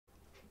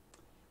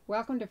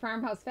Welcome to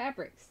Farmhouse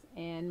Fabrics,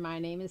 and my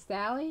name is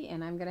Sally,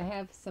 and I'm going to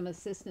have some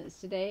assistance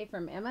today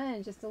from Emma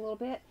in just a little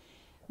bit.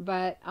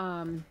 But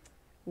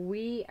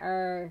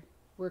we're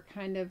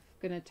kind of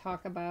going to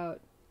talk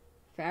about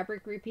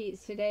fabric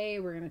repeats today.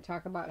 We're going to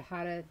talk about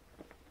how to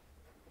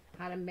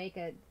make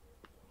a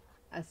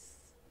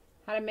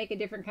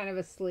different kind of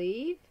a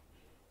sleeve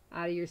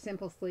out of your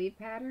simple sleeve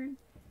pattern.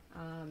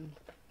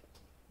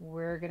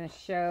 We're going to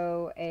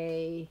show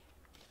a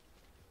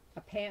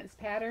pants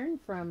pattern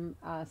from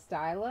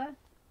Styla,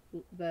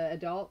 the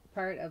adult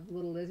part of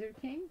Little Lizard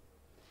King,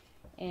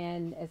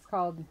 and it's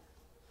called,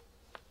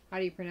 how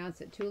do you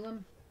pronounce it?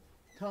 Tulum?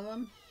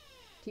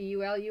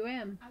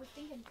 T-U-L-U-M. I was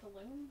thinking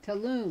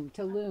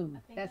Tulum.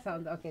 That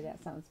sounds okay.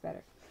 That sounds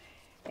better.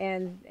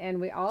 And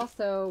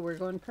we're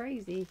going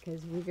crazy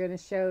because we're going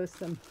to show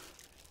some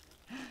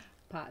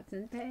pots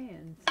and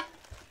pans.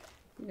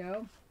 You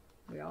know,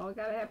 we all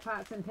got to have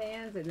pots and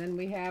pans, and then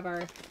we have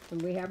our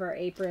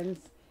aprons.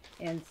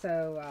 And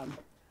so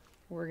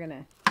we're going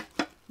to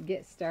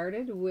get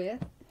started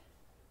with,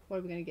 what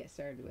are we going to get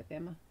started with,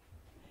 Emma?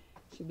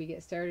 Should we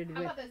get started with?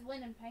 How about those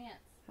linen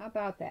pants? How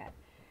about that?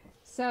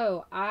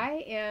 So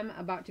I am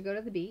about to go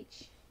to the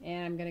beach,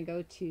 and I'm going to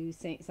go to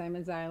St.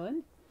 Simon's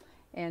Island.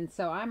 And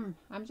so I'm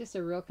just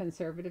a real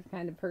conservative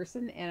kind of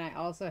person, and I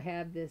also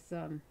have this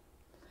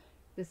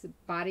this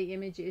body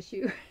image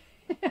issue.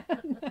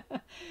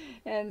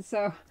 And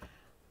so,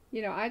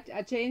 you know, I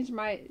changed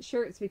my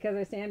shirts because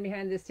I stand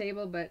behind this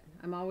table, but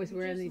I'm always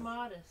wearing these.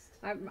 Modest.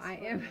 I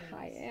am.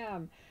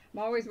 I'm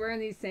always wearing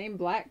these same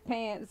black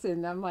pants,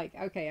 and I'm like,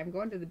 okay, I'm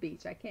going to the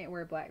beach. I can't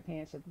wear black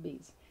pants at the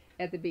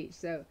beach.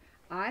 So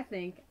I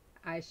think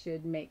I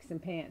should make some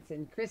pants.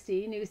 And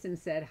Christy Newsom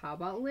said, how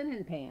about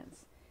linen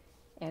pants?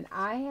 And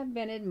I have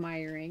been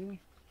admiring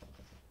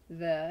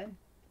the,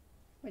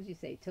 what'd you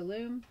say,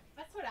 Tulum?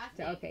 That's what I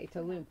think. Okay,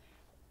 Tulum.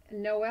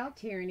 Noelle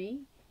Tierney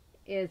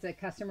is a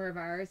customer of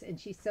ours, and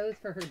she sews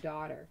for her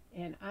daughter,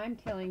 and I'm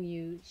telling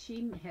you,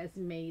 she has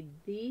made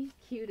the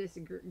cutest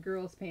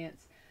girls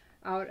pants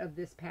out of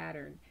this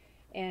pattern.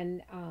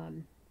 And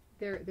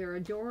they're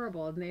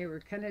adorable, and they were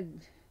kind of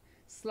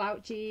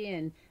slouchy,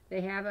 and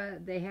they have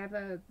a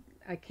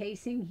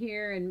casing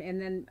here, and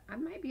then I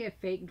might be a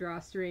fake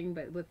drawstring,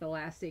 but with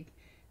elastic,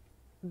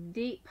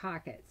 deep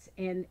pockets,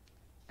 and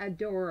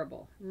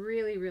adorable,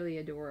 really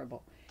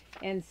adorable.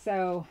 And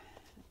so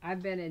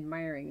I've been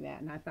admiring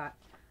that, and I thought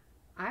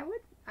I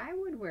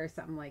would wear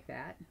something like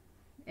that.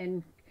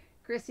 And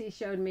Chrissy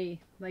showed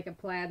me like a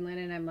plaid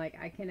linen. I'm like,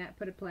 I cannot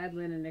put a plaid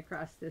linen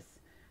across this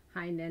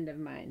hind end of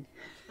mine.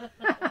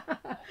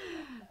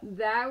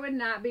 That would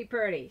not be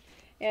pretty.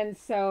 And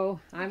so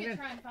I'm gonna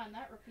try and find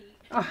that repeat.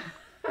 Oh,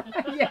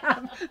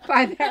 yeah,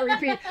 find that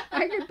repeat.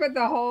 I could put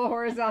the whole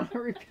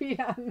horizontal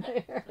repeat on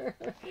there.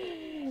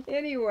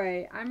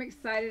 Anyway, I'm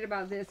excited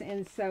about this,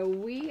 and so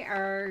we've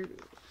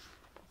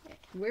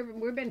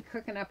been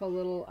cooking up a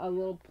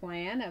little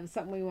plan of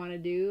something we want to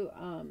do,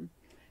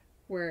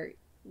 where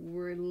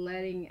we're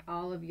letting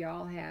all of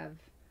y'all have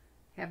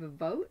a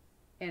vote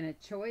and a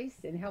choice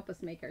and help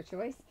us make our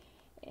choice.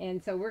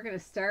 And so we're going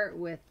to start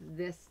with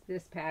this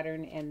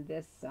pattern and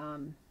this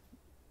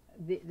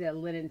the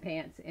linen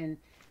pants. And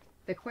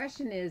the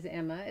question is,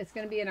 Emma, it's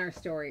going to be in our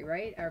story,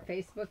 right? Our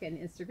Facebook and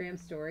Instagram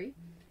story.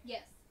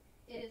 Yes,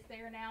 it is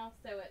there now.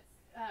 So it's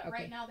Okay.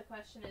 Right now the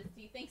question is,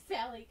 do you think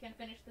Sally can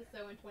finish the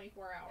sew in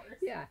 24 hours?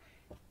 Yeah,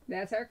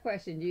 that's our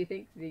question. Do you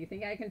think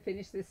I can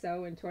finish this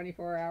sew in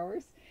 24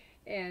 hours?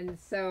 And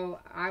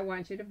so I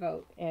want you to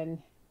vote, and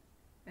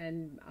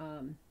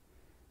I'll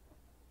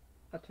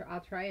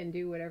try and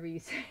do whatever you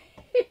say.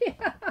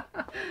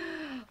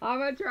 I'm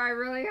gonna try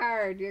really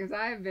hard because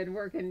I've been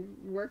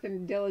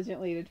working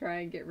diligently to try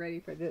and get ready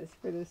for this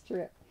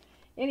trip.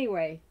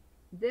 Anyway,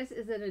 this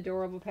is an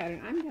adorable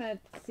pattern. I'm gonna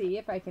see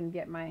if I can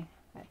get my.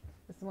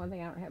 This is one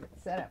thing I don't have it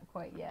set up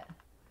quite yet.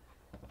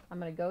 I'm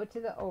gonna go to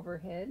the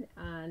overhead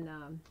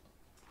on.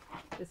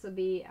 This will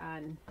be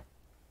on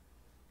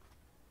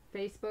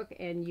Facebook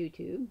and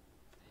YouTube,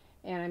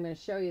 and I'm going to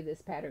show you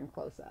this pattern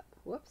close up.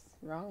 Whoops,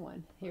 wrong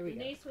one. Here we go.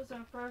 Denise was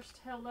our first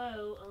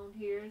hello on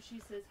here, and she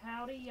says,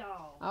 howdy,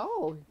 y'all.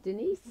 Oh,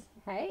 Denise,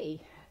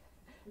 hey.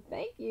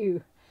 Thank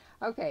you.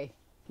 Okay,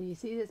 can you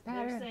see this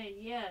pattern? They're saying,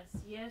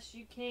 yes,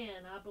 you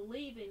can. I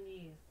believe in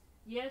you.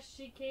 Yes,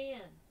 she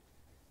can.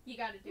 You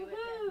got to do it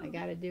I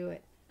got to do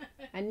it.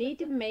 I need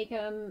to make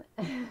them,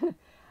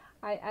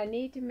 I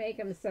need to make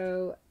them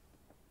so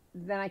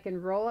then I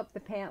can roll up the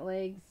pant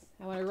legs.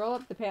 I want to roll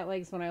up the pant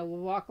legs when I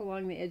walk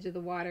along the edge of the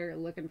water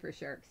looking for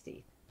shark's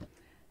teeth.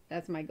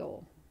 That's my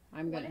goal.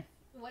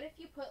 What if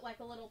you put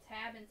like a little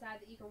tab inside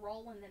that you can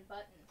roll and then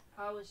button?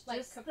 I was Like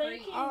just capri.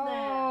 thinking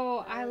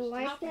Oh, that. I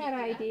like that you do that?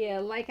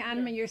 idea. Like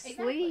on your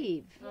Exactly.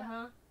 sleeve.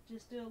 Uh-huh.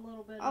 Just do a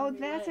little bit Oh, on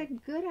your that's a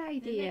leg. good Then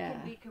idea. they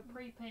can be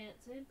capri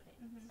pants and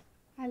pants.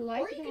 I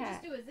like Or you could that.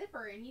 just do a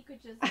zipper and you could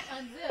just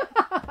unzip.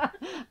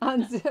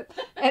 Unzip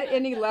at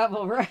any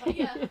level, right?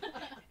 Yeah.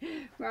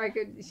 Or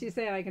she's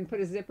saying I can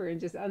put a zipper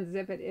and just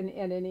unzip it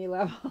at any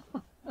level.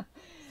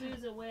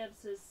 Susan Webb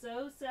says,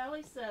 so,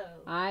 Sally,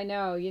 so. I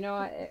know. You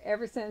know,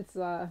 ever since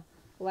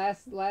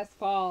last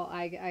fall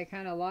I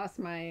kind of lost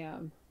my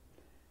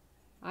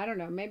I don't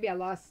know, maybe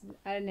I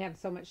didn't have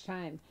so much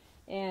time,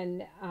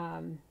 and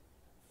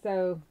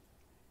so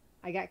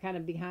I got kind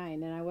of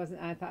behind, and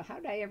I thought, how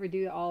did I ever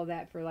do all of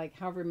that for like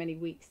however many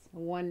weeks,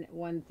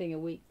 one thing a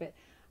week? But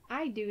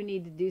I do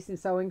need to do some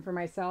sewing for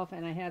myself,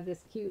 and I have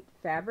this cute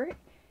fabric.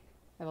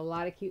 I have a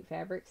lot of cute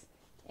fabrics,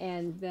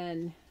 and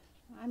then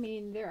I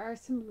mean there are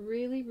some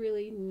really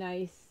really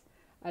nice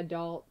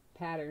adult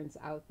patterns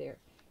out there.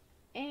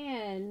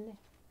 And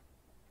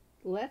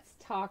let's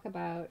talk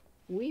about,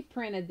 we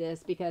printed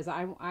this because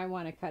I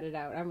want to cut it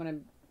out. I want to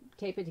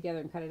tape it together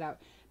and cut it out.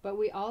 But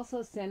we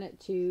also sent it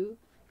to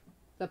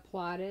the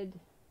plotted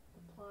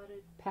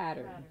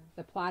pattern.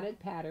 The plotted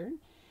pattern.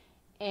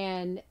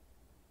 And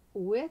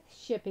with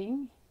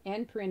shipping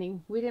and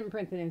printing, we didn't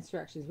print the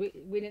instructions.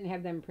 We didn't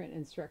have them print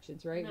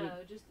instructions, right? No,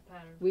 just the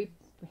pattern. We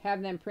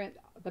have them print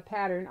the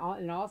pattern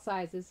in all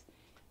sizes.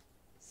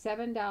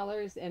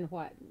 $7 and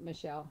what,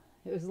 Michelle?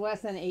 It was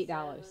less than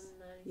 $8.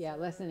 Yeah,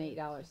 less than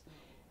 $8.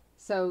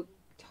 So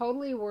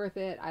totally worth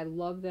it. I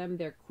love them.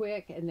 They're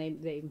quick, and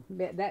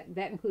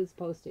that includes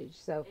postage.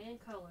 So and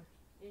color.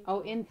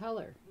 In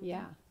color,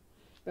 yeah.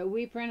 But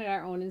we printed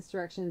our own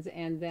instructions,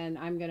 and then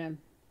I'm gonna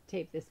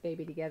tape this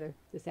baby together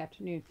this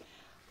afternoon.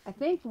 I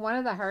think one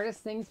of the hardest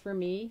things for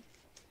me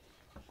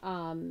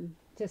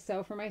to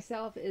sew for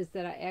myself is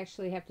that I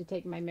actually have to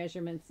take my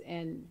measurements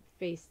and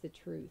face the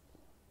truth.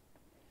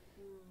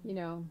 You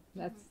know,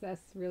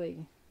 that's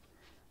really,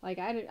 like,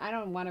 I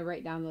don't want to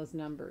write down those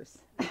numbers.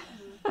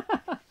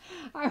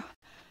 I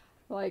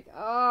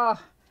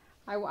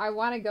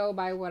want to go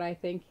by what I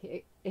think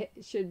it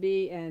should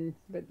be,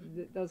 but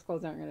those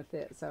clothes aren't going to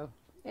fit. So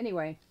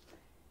anyway,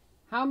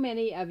 how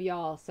many of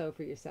y'all sew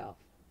for yourself,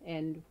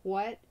 and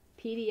what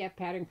PDF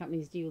pattern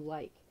companies do you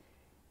like?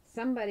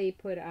 Somebody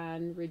put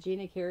on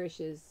Regina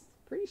Karish's,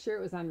 pretty sure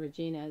it was on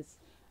Regina's,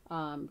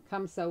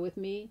 Come Sew With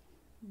Me,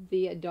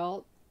 the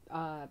adult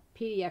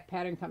PDF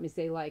pattern companies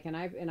they like, and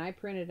I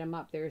printed them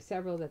up. There are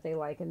several that they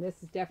like, and this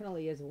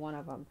definitely is one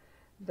of them.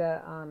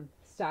 The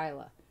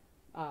Styla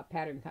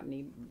pattern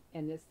company,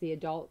 and it's the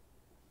adult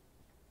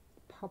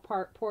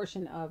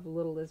portion of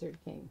Little Lizard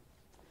King.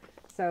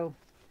 So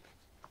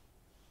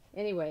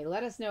anyway,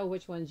 let us know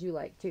which ones you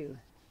like too,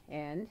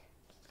 and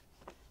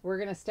we're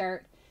gonna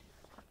start.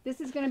 This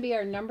is gonna be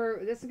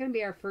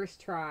our first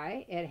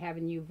try at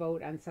having you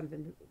vote on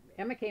something.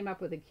 Emma came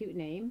up with a cute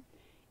name.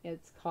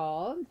 It's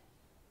called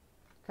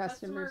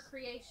Customer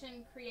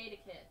Creation Create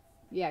a Kit.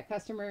 Yeah,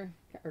 customer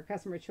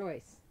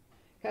choice.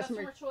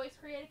 Customer Choice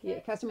Create a Kit? Yeah,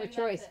 Customer Maybe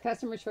Choice.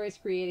 Customer Choice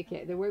Create a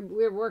Kit.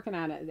 We're working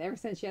on it. Ever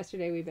since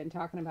yesterday, we've been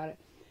talking about it.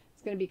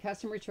 It's going to be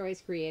Customer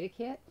Choice Create a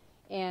Kit.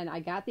 And I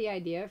got the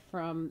idea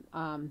from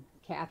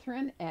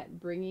Catherine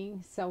at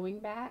Bringing Sewing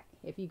Back.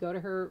 If you go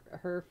to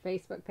her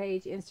Facebook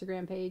page,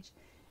 Instagram page,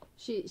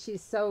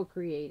 she's so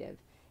creative.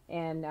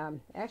 And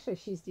actually,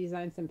 she's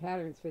designed some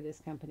patterns for this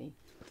company.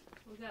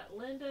 We got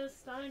Linda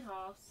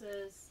Steinhoff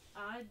says,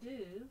 I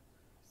do,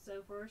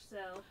 sew for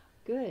herself.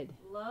 Good.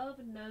 Love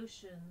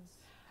Notions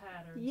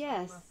patterns.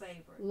 Yes. Are my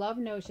favorite. Love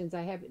Notions.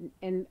 I have,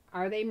 and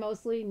are they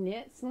mostly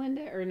knits,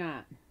 Linda, or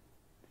not?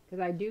 Because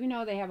I do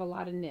know they have a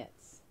lot of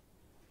knits.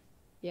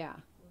 Yeah.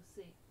 We'll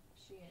see.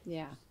 She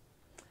answers.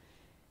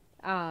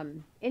 Yeah.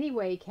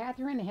 Anyway,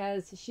 Catherine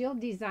she'll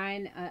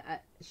design,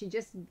 she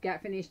just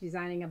got finished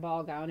designing a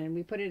ball gown, and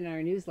we put it in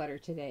our newsletter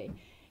today.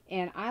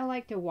 And I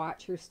like to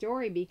watch her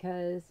story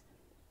because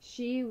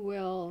she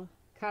will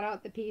cut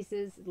out the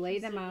pieces, lay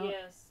them out.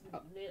 Yes,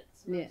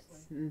 knits.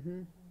 Knits.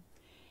 Mm-hmm.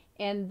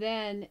 And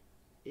then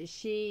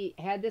she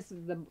had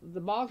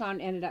the ball gown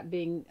ended up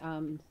being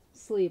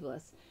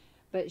sleeveless,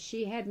 but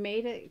she had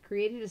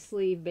created a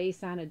sleeve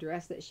based on a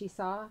dress that she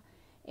saw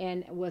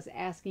and was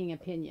asking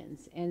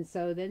opinions. And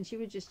so then she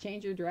would just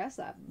change her dress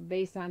up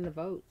based on the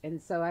vote.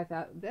 And so I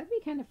thought that'd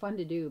be kind of fun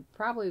to do,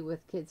 probably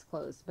with kids'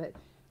 clothes. But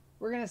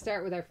we're going to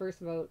start with our first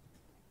vote,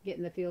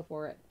 getting the feel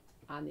for it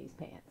on these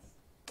pants.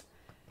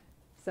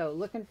 So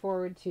looking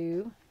forward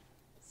to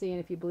seeing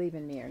if you believe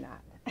in me or not.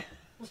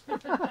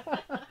 Well,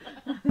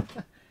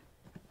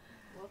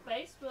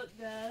 Facebook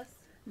does.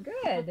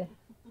 Good.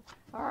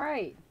 All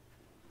right.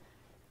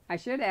 I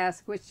should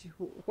ask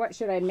what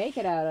should I make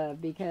it out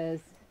of, because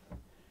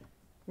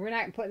we're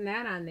not putting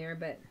that on there,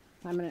 but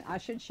I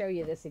should show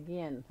you this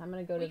again. I'm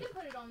gonna go We can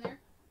put it on there.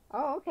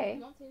 Oh, okay. If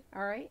you want to.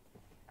 All right.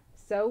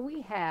 So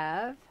we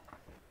have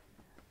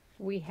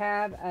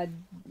a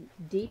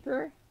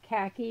deeper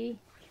khaki.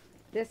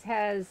 This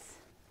has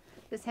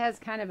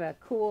kind of a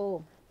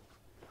cool,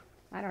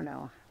 I don't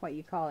know what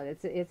you call it.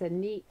 It's a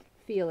neat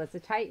feel. It's a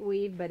tight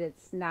weave, but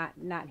it's not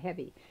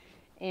heavy.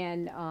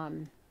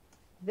 And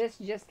this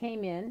just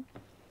came in,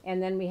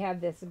 and then we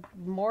have this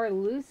more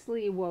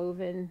loosely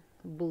woven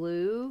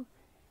blue,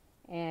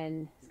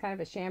 and it's kind of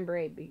a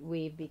chambray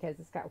weave because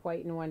it's got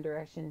white in one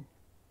direction.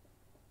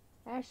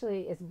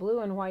 Actually, it's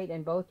blue and white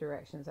in both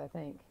directions, I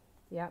think.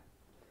 Yep.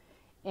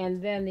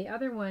 And then the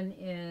other one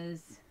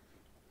is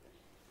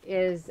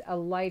a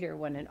lighter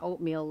one, an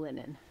oatmeal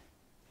linen.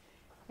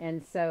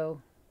 And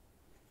so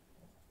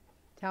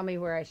Tell me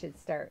where I should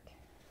start.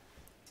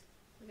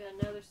 We got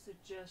another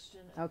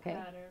suggestion of Okay.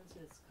 patterns.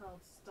 It's called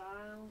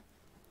Style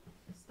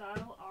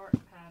Art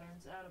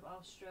Patterns out of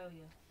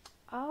Australia.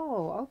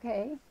 Oh,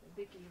 okay.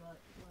 Vicky likes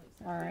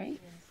that. All right.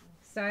 Vicky Henson.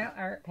 Style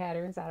art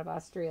patterns out of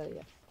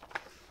Australia.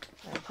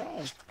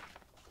 Okay.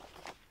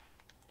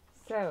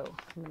 So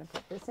I'm going to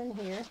put this in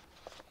here.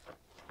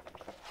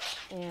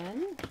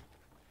 And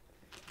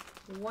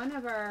one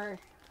of our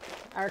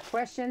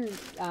question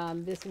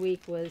this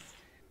week was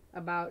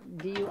about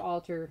do you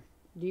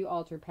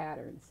alter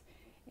patterns?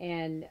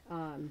 And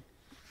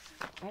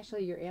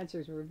actually your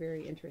answers were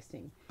very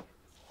interesting.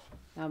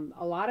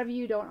 A lot of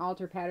you don't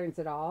alter patterns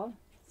at all.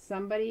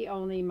 Somebody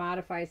only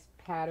modifies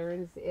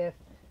patterns if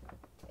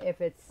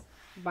it's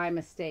by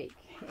mistake.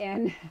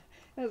 And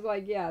I was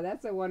like, yeah,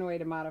 that's a one way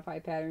to modify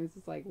patterns.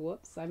 It's like,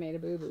 whoops, I made a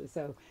boo-boo.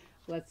 So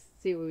let's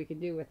see what we can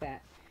do with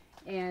that.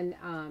 And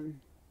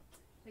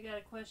I got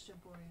a question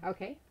for you.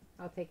 okay,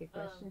 I'll take a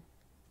question.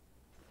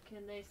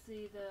 Can they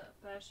see the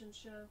fashion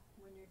show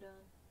when you're done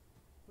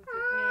with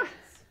your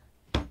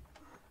pants?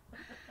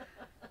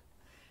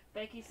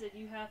 Becky said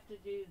you have to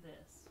do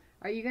this.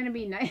 Are you gonna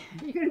be nice?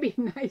 You're gonna be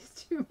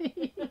nice to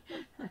me.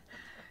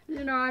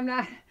 You know, I'm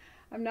not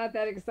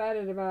that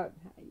excited about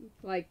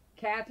like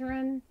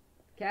Catherine.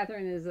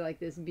 Catherine is like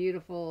this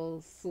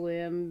beautiful,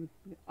 slim,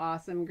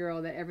 awesome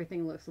girl that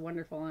everything looks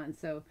wonderful on.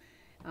 So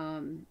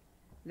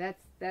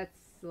that's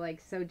like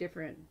so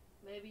different.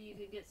 Maybe you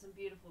could get some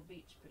beautiful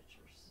beach pictures.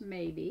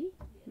 Maybe,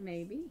 Yes.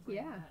 maybe, Bring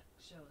yeah, back,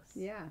 show us.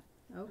 yeah.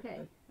 Okay,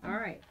 all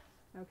right,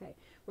 okay.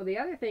 Well, the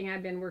other thing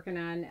I've been working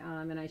on,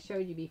 and I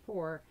showed you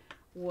before,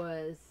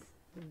 was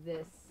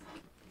this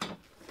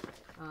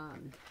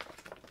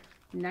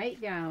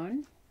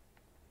nightgown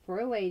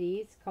for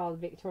ladies called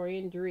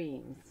Victorian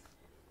Dreams.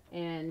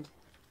 And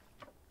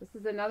this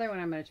is another one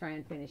I'm going to try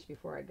and finish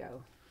before I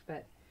go.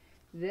 But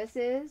this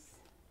is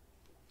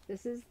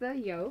the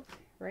yoke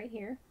right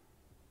here.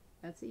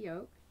 That's a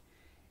yoke.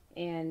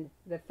 And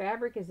the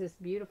fabric is this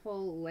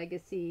beautiful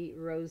Legacy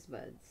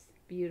rosebuds.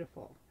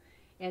 Beautiful.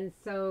 And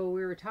so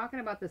we were talking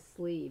about the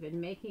sleeve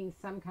and making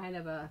some kind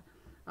of a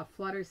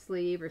flutter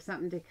sleeve or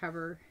something to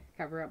cover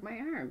up my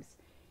arms.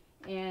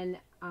 And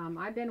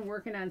I've been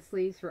working on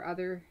sleeves for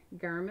other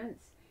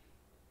garments.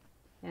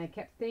 And I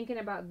kept thinking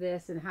about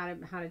this and how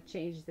to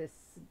change this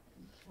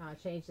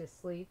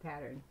sleeve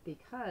pattern,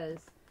 because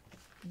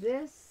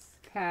this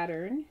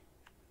pattern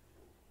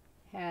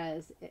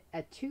has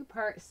a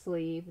two-part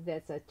sleeve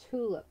that's a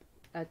tulip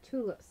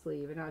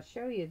sleeve, and I'll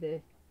show you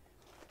the.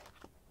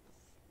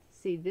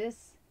 See,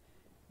 this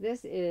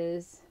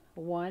is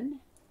one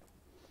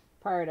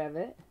part of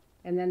it,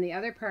 and then the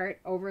other part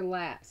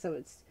overlaps. So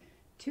it's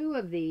two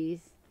of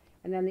these,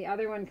 and then the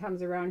other one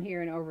comes around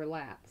here and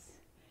overlaps.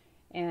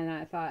 And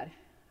I thought,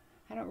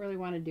 I don't really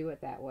want to do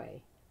it that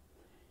way.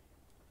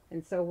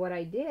 And so what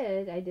I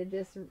did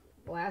this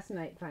last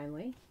night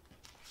finally.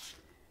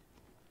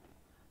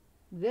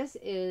 This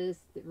is,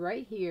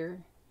 right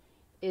here,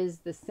 is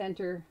the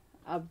center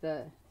of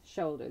the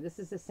shoulder. This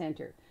is the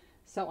center.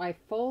 So I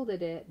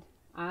folded it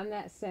on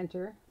that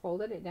center,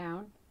 folded it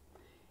down,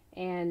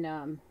 and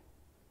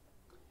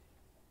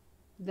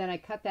then I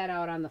cut that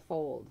out on the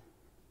fold.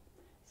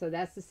 So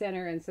that's the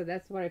center, and so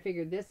that's what I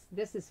figured.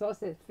 This is supposed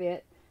to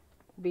fit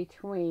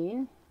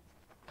between,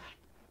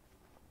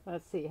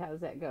 let's see, how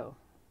does that go?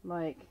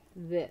 Like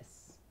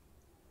this.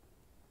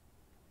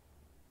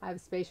 I have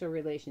spatial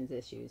relations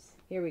issues.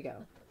 Here we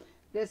go.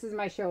 This is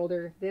my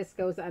shoulder. This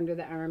goes under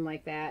the arm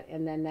like that,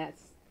 and then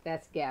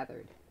that's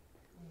gathered.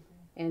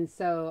 And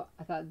so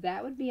I thought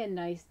that would be a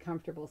nice,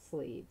 comfortable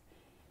sleeve.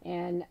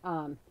 And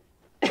I'm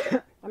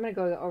going to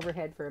go to the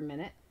overhead for a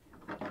minute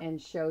and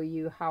show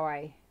you how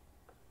I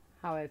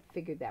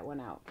figured that one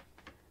out.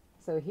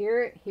 So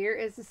here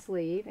is the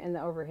sleeve and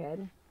the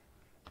overhead.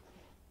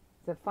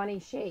 It's a funny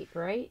shape,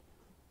 right?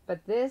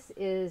 But this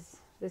is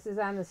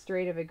on the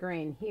straight of a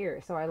grain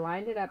here. So I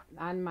lined it up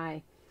on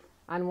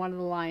one of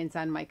the lines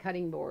on my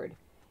cutting board,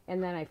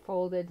 and then I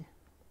folded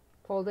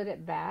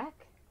it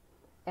back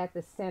at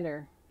the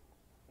center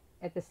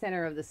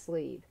of the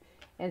sleeve.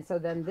 And so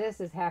then this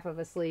is half of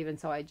a sleeve, and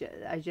so I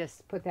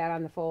just put that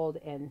on the fold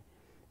and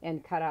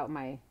cut out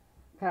my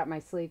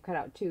sleeve, cut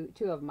out two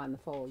of them on the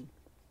fold.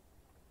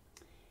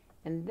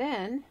 And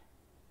then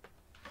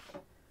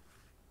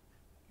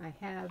I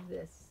have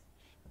this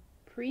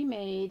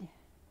pre-made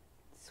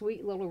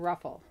sweet little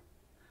ruffle.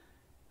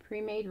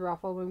 Pre-made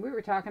ruffle. When we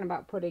were talking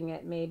about putting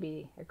it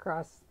maybe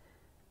across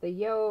the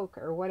yoke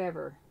or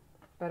whatever,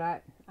 but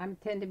I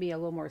tend to be a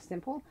little more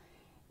simple.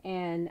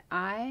 And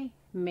I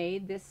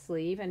made this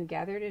sleeve and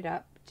gathered it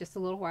up just a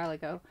little while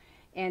ago,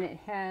 and it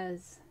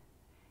has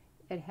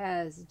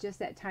just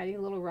that tiny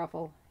little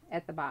ruffle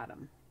at the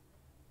bottom.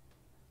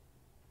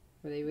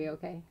 Were they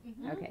okay?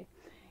 Mm-hmm. Okay.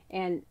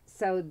 And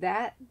so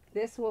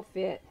this will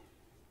fit,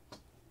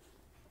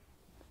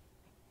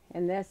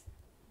 and this,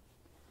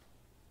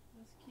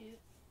 That's cute.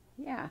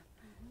 yeah.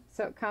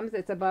 So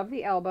it's above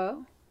the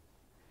elbow,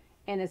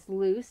 and it's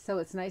loose, so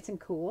it's nice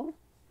and cool.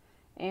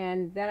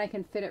 and then I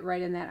can fit it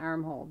right in that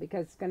armhole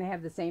because it's going to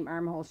have the same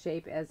armhole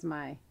shape as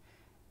my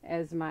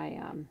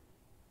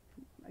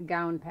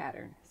gown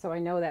pattern. So I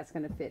know that's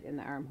going to fit in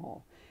the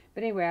armhole.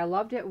 But anyway, I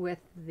loved it with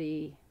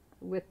the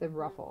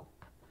ruffle.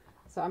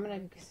 So I'm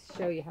going to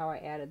show you how I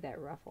added that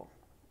ruffle.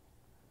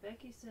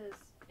 Becky says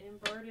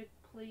inverted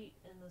pleat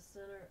in the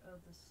center of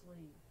the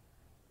sleeve.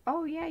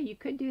 Oh yeah, you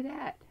could do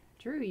that.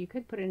 True, you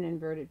could put an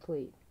inverted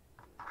pleat.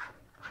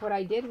 What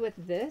I did with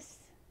this,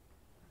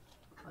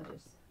 I'll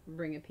just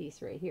bring a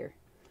piece right here.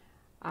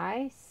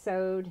 I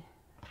sewed,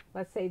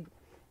 let's say,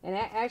 and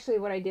actually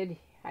what I did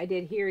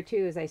here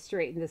too is I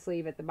straightened the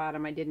sleeve at the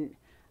bottom. I didn't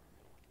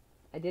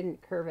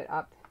curve it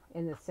up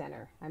in the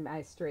center.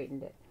 I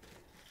straightened it.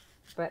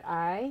 But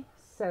I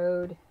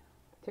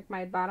took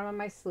my bottom of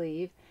my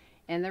sleeve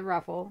and the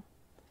ruffle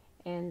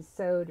and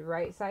sewed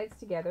right sides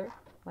together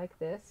like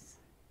this.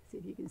 See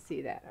if you can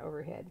see that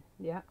overhead.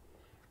 Yeah.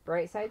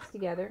 Right sides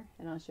together,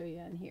 and I'll show you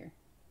on here.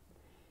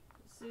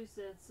 Sue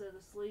said, so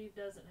the sleeve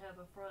doesn't have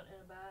a front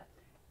and a back?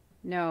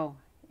 No,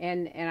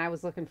 and I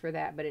was looking for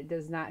that, but it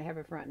does not have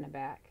a front and a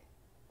back.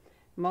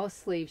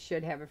 Most sleeves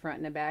should have a front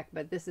and a back,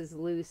 but this is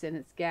loose and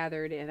it's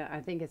gathered, and I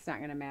think it's not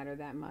going to matter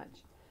that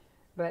much.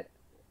 But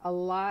a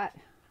lot,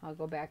 I'll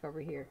go back over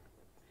here.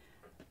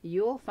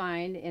 You'll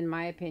find, in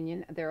my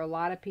opinion, there are a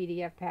lot of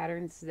PDF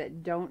patterns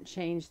that don't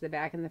change the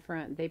back and the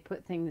front. They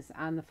put things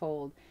on the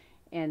fold,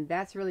 and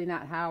that's really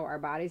not how our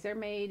bodies are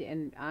made.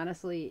 And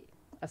honestly,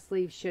 a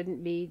sleeve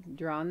shouldn't be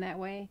drawn that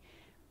way.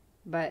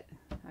 But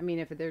I mean,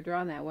 if they're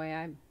drawn that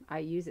way, I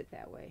use it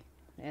that way,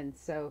 and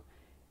so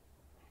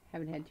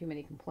haven't had too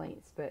many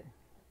complaints. But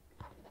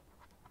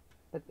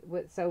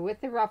so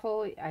with the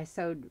ruffle, I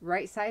sewed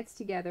right sides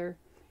together,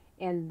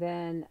 and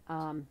then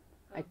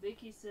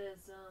Vicky says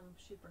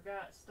she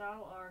forgot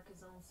Style Arc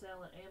is on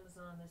sale at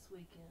Amazon this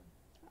weekend.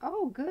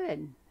 Oh,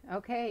 good.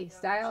 Okay, Yeah,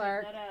 Style check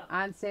Arc that out.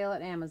 on sale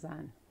at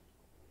Amazon.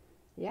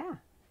 Yeah.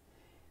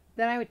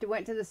 Then I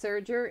went to the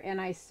serger and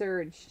I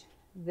serged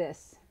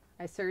this.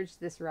 I serged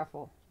this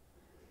ruffle,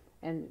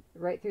 and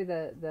right through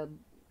the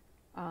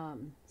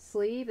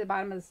sleeve, the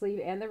bottom of the sleeve,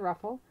 and the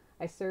ruffle.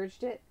 I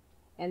serged it,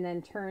 and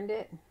then turned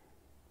it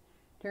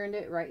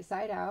right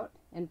side out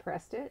and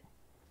pressed it,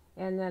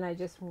 and then I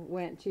just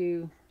went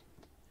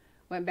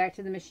back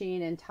to the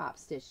machine and top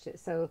stitched it.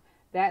 So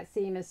that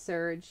seam is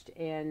serged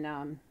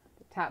and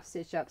top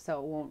stitched up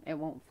so it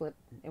won't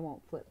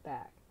flip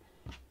back.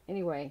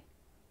 Anyway,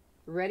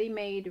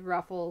 ready-made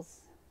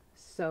ruffles,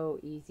 so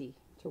easy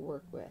to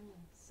work with,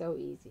 so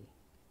easy.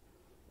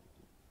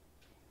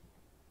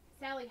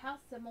 Sally, how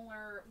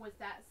similar was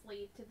that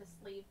sleeve to the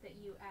sleeve that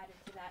you added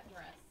to that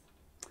dress?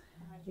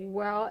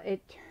 Well,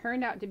 it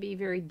turned out to be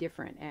very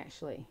different,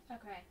 actually.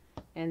 Okay.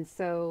 And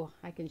so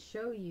I can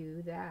show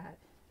you that.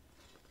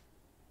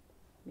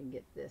 Let me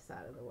get this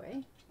out of the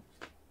way.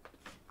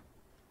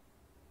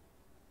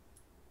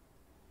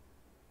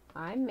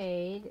 I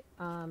made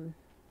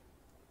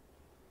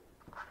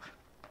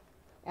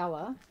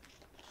Ella.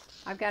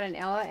 I've got an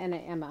Ella and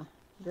an Emma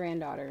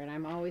granddaughter, and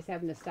I'm always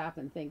having to stop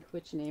and think,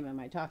 which name am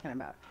I talking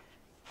about?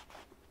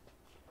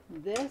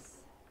 This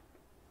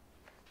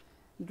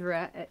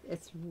dress,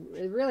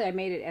 really, I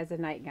made it as a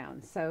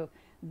nightgown. So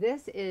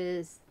this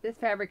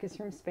fabric is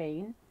from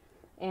Spain,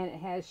 and it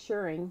has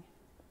shirring.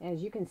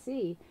 As you can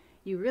see,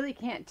 you really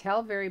can't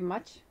tell very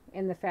much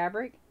in the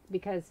fabric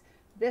because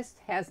this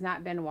has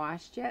not been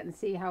washed yet, and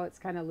see how it's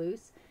kind of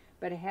loose,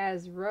 but it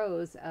has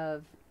rows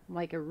of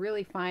like a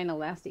really fine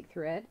elastic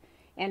thread,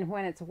 and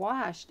when it's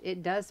washed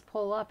it does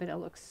pull up and it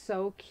looks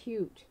so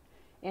cute.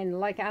 And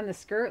like on the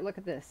skirt, look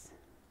at this,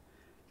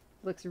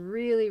 looks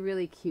really,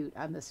 really cute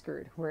on the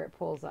skirt where it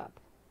pulls up.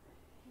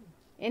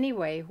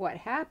 Anyway, what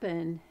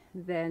happened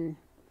then,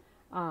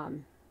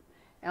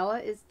 Ella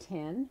is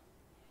 10,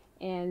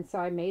 and so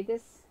I made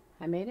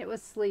it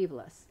with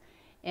sleeveless,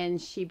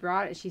 and she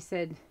brought it. She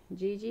said,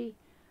 Gigi,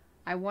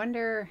 I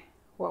wonder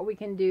what we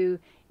can do.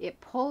 It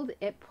pulled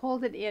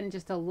it in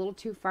just a little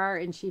too far,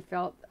 and she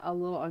felt a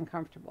little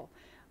uncomfortable,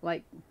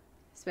 like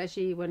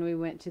especially when we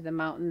went to the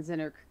mountains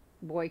and her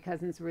boy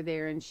cousins were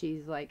there, and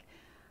she's like,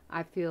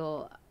 I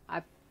feel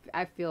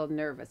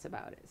nervous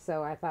about it.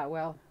 So I thought,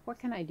 well, what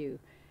can I do?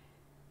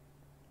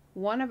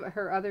 One of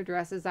her other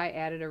dresses, I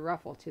added a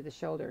ruffle to the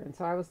shoulder, and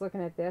so I was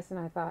looking at this and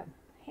I thought,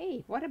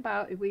 hey, what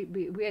about,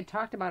 we had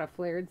talked about a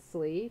flared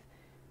sleeve,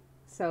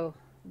 so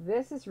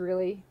this is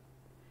really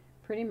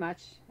pretty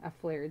much a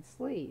flared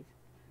sleeve,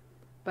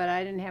 but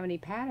I didn't have any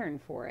pattern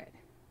for it.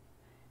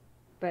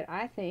 But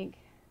I think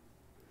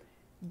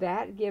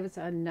that gives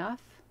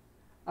enough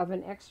of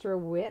an extra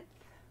width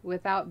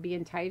without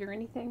being tight or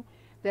anything,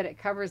 that it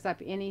covers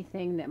up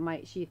anything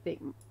that she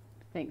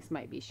thinks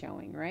might be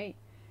showing, right?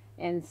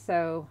 And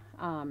so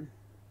I'll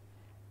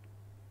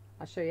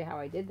show you how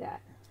I did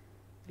that,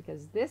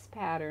 because this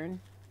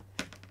pattern,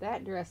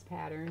 that dress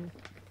pattern.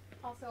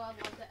 Also, I love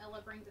that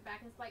Ella brings it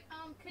back and it's like,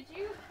 could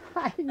you?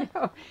 I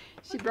know.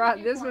 She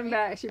brought this one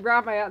back. She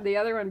brought the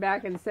other one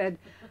back and said,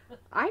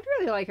 I'd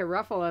really like a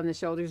ruffle on the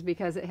shoulders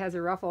because it has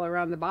a ruffle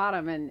around the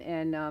bottom,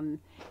 and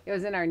it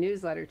was in our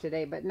newsletter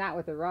today, but not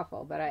with the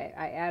ruffle. But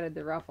I added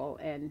the ruffle,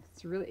 and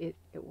it's really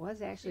it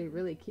was actually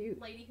really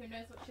cute. Lady who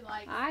knows what she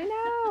likes. I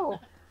know.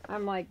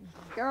 I'm like,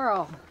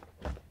 girl,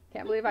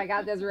 can't believe I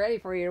got this ready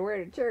for you to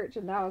wear to church,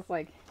 and now it's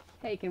like,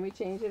 hey, can we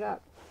change it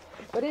up?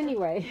 But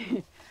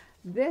anyway,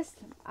 this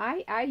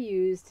I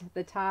used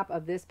the top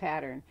of this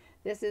pattern.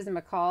 This is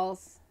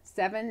McCall's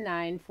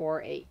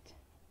 7948.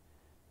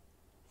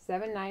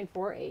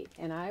 7948,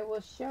 and I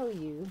will show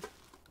you.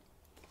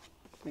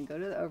 Let me go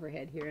to the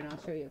overhead here and I'll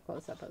show you a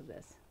close-up of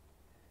this.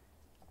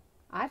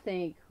 I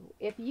think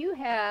if you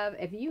have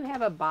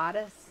a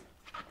bodice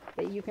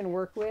that you can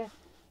work with,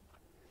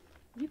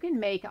 you can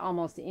make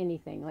almost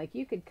anything. Like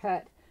you could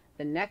cut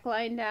the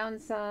neckline down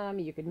some,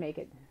 you could make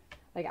it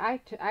like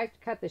I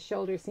cut the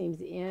shoulder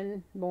seams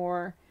in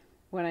more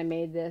when I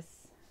made this.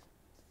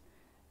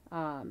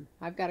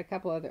 I've got a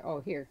couple other,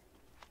 oh here.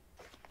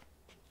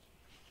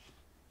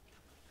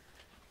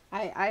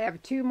 I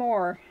have two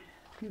more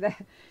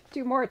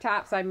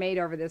tops I made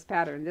over this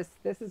pattern.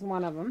 This is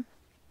one of them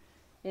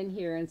in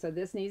here, and so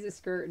this needs a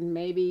skirt and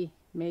maybe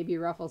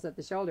ruffles at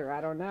the shoulder. I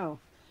don't know.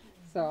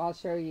 So I'll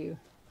show you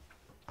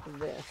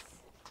this.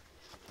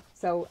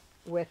 So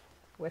with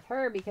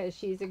her, because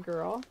she's a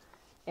girl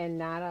and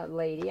not a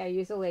lady, I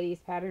use a lady's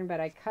pattern, but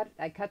I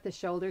cut the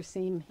shoulder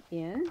seam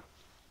in.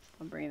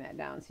 I'll bring that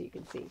down so you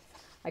can see.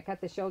 I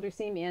cut the shoulder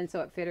seam in so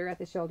it fit her at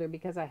the shoulder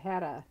because I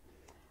had a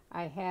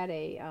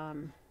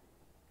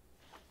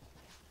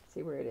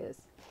see where it is.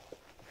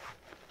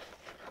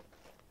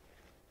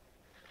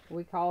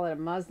 We call it a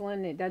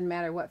muslin. It doesn't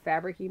matter what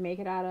fabric you make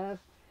it out of,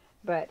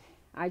 but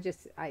I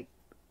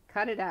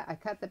cut it out. I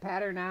cut the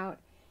pattern out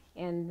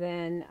and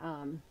then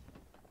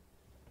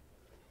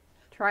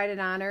tried it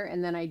on her,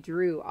 and then I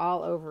drew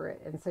all over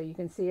it. And so you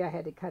can see I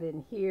had to cut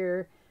in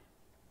here,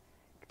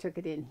 took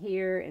it in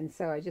here, and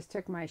so I just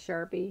took my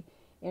Sharpie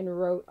and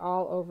wrote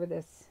all over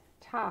this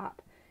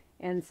top.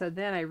 And so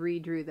then I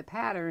redrew the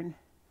pattern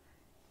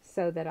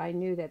so that I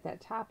knew that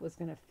that top was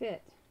going to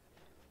fit.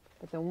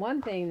 But the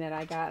one thing that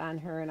I got on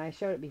her, and I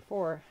showed it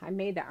before, I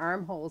made the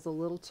armholes a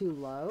little too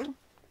low.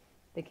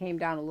 They came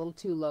down a little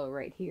too low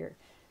right here.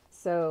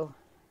 So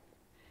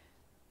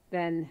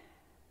then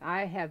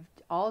I have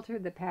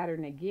altered the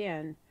pattern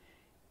again,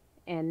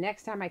 and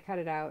next time I cut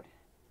it out,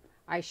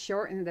 I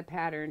shortened the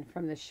pattern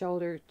from the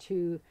shoulder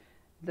to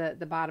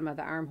the bottom of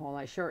the armhole.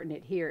 I shortened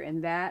it here,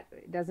 and that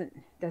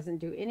doesn't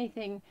do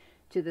anything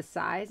to the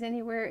size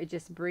anywhere. It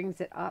just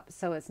brings it up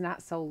so it's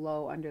not so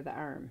low under the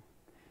arm.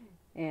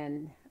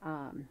 And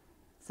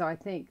so I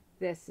think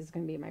this is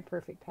going to be my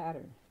perfect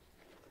pattern.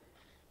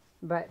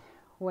 But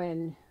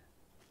when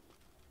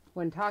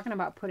talking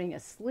about putting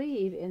a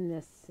sleeve in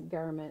this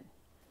garment,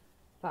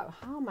 I thought,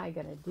 how am I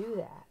going to do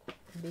that?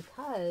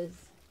 Because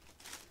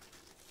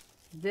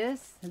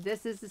this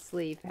is the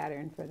sleeve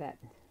pattern for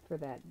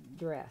that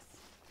dress.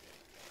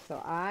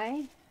 So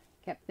I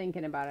kept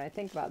thinking about it. I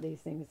think about these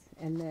things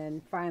and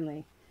then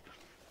finally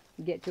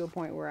get to a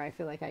point where I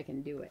feel like I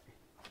can do it.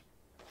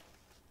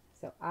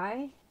 So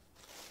I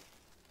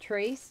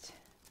traced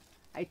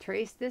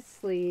this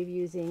sleeve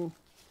using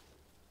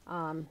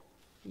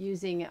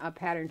a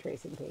pattern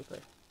tracing paper.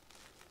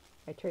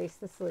 I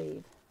traced the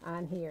sleeve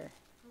on here.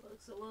 It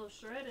looks a little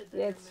shredded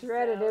there. It's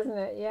shredded, isn't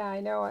it? Yeah,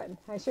 I know it.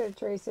 I should have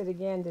traced it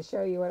again to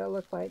show you what it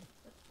looked like.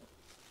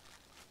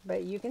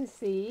 But you can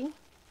see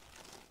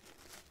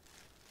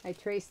I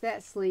traced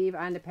that sleeve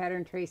onto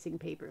pattern tracing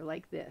paper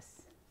like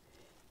this.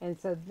 And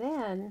so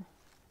then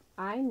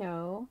I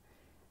know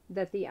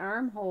that the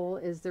armhole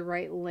is the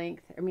right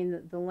length. I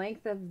mean, the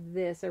length of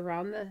this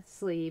around the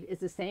sleeve is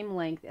the same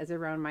length as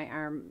around my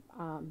arm,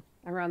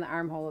 around the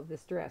armhole of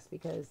this dress,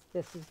 because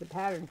this is the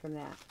pattern from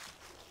that.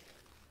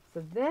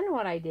 So then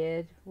what I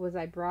did was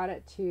I brought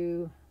it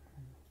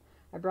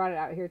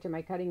out here to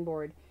my cutting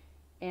board,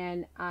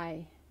 and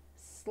I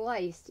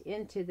sliced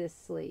into this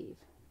sleeve.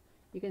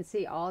 You can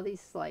see all these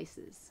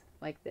slices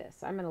like this.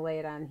 I'm going to lay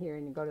it on here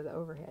and go to the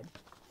overhead.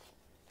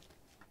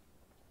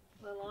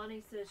 Well,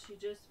 Lonnie said she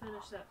just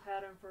finished that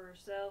pattern for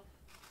herself,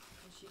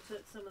 and she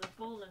took some of the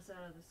fullness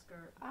out of the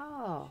skirt.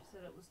 Oh. She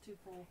said it was too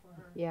full for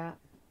her. Yeah.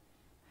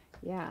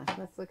 Yeah,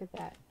 let's look at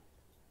that.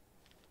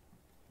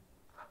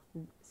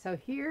 So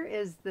here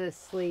is the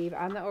sleeve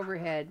on the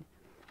overhead,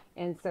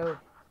 and so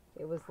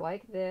it was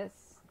like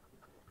this,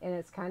 and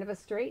it's kind of a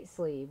straight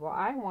sleeve. Well,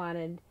 I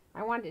wanted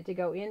it to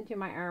go into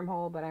my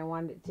armhole, but I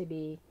wanted it to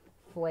be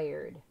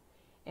flared.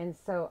 And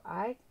so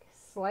I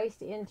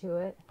sliced into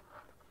it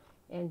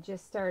and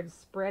just started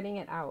spreading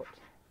it out.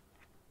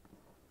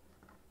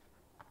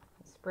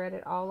 Spread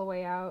it all the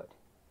way out.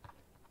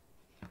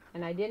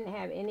 And I didn't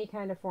have any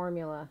kind of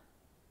formula,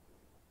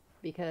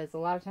 because a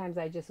lot of times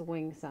I just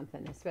wing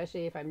something,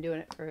 especially if I'm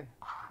doing it for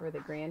the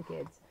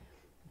grandkids,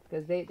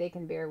 because they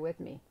can bear with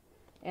me.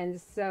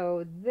 And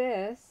so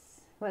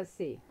this, let's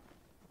see.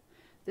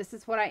 This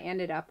is what I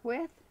ended up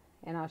with,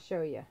 and I'll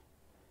show you.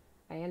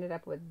 I ended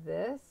up with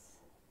this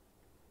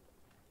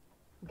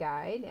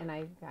guide, and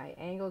I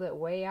angled it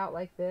way out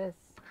like this,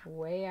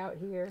 way out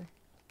here.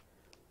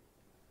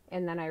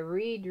 And then I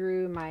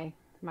redrew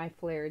my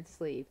flared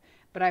sleeve.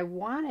 But I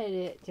wanted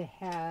it to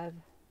have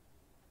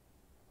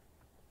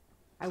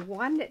a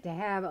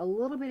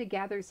little bit of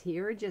gathers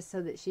here just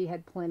so that she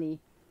had plenty,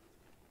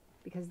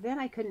 because then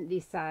I couldn't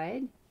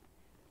decide,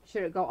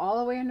 should it go all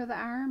the way under the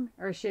arm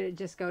or should it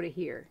just go to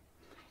here?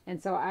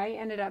 And so I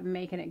ended up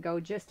making it go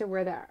just to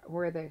where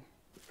the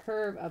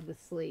curve of the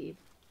sleeve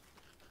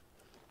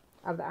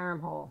of the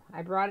armhole.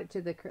 I brought it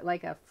to the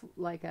like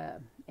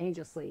a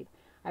angel sleeve.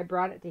 I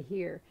brought it to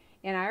here,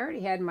 and I already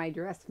had my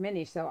dress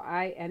finished, so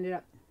I ended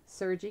up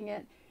serging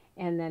it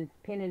and then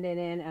pinning it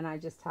in, and I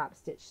just top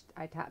stitched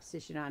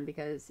it on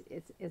because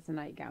it's a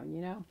nightgown,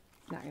 you know.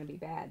 It's not going to be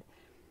bad.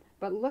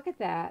 But look at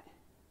that,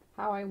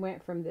 how I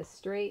went from this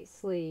straight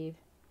sleeve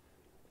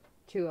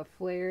to a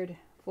flared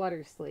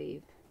flutter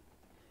sleeve.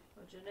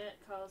 Well, Jeanette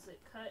calls it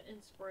cut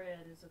and spread,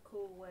 is a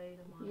cool way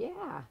to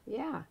modify.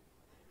 Yeah.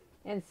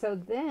 And so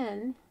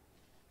then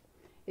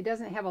it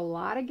doesn't have a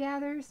lot of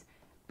gathers,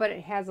 but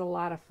it has a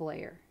lot of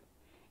flare.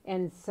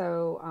 And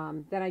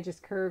so then I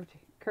just curved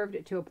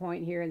it to a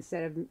point here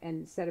instead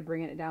of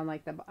bringing it down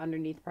like the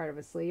underneath part of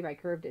a sleeve. I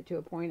curved it to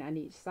a point on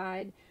each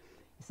side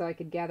so I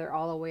could gather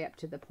all the way up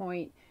to the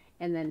point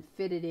and then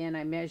fit it in.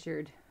 I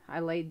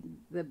laid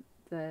the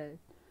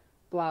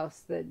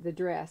blouse, the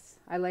dress,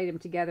 I laid them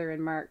together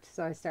and marked,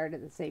 so I started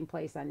at the same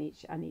place on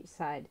each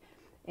side.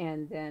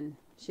 And then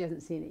she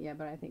hasn't seen it yet,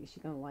 but I think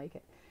she's gonna like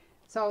it.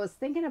 So I was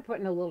thinking of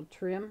putting a little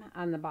trim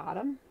on the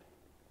bottom,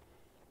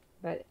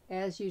 but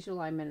as usual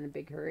I'm in a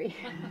big hurry.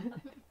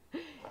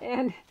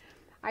 And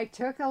I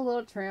took a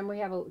little trim. We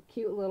have a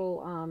cute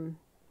little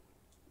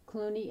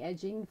Clooney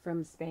edging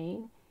from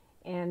Spain,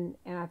 and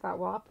I thought,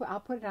 well, I'll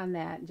put it on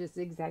that and just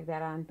zigzag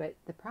that on. But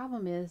the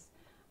problem is,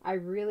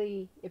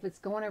 if it's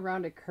going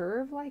around a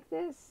curve like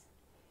this,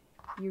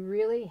 you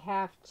really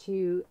have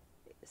to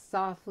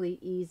softly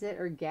ease it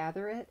or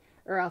gather it,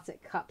 or else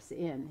it cups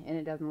in and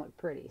it doesn't look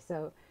pretty.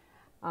 So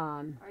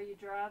Are you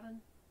driving?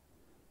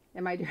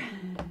 Am I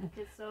driving? You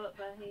could sew it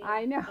by hand.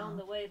 I know. On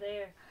the way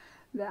there.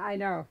 I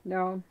know.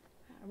 No.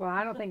 Well,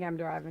 I don't think I'm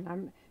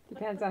driving.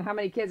 Depends on how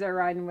many kids are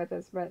riding with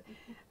us, but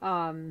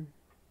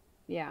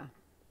yeah.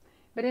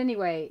 But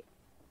anyway,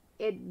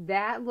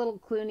 that little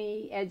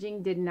Clooney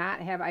edging did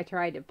not have, I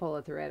tried to pull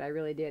a thread. I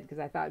really did, because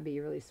I thought it'd be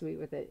really sweet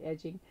with it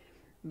edging.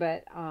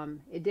 But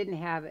it didn't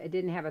have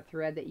a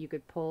thread that you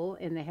could pull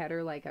in the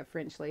header like a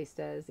French lace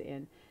does.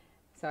 And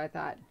so I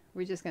thought,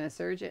 we're just going to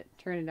serge it,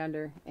 turn it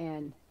under,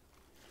 and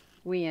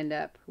we end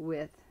up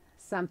with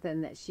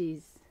something that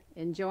she's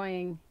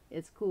enjoying.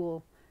 It's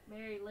cool.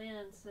 Mary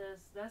Lynn says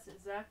that's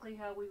exactly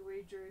how we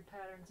redrew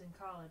patterns in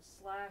college.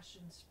 Slash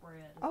and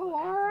spread. Oh,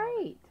 all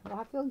right. Well,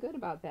 I feel good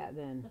about that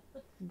then.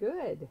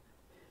 Good.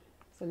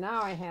 So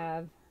now I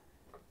have.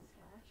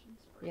 Slash and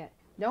spread. Yeah.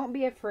 Don't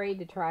be afraid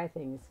to try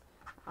things.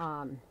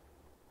 I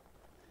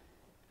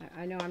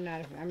know I'm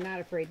not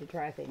afraid to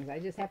try things. I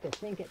just have to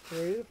think it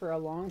through for a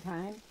long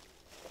time.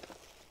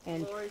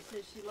 And Lori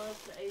says she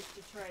loves the ace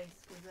to trace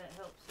because that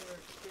helps her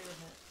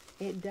experiment.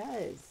 It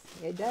does.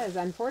 It does.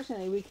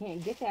 Unfortunately, we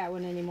can't get that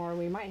one anymore.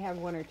 We might have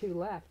one or two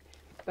left.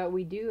 But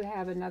we do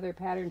have another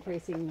pattern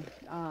tracing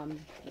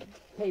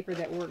paper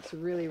that works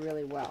really,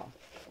 really well.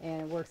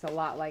 And it works a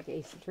lot like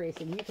Ace to Trace.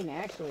 And you can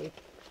actually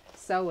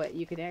sew it.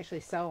 You can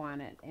actually sew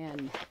on it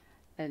and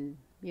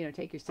you know,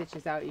 take your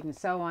stitches out. You can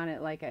sew on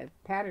it like a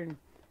pattern,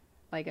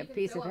 like a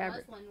piece of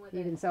fabric.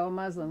 You can sew a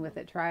muslin with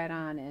it, try it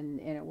on, and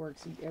it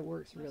works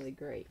really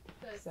great.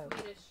 The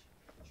Swedish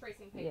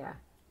tracing paper. Yeah.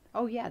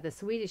 Oh yeah, the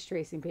Swedish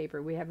tracing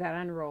paper. We have that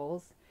on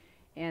rolls.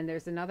 And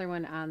there's another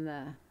one on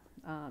the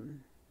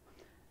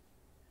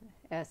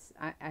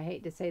I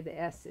hate to say the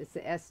S, it's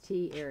the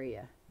ST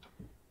area.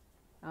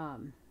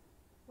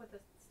 With the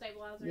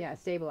stabilizer? Yeah,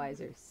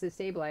 stabilizer. It's the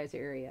stabilizer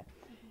area.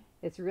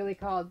 It's really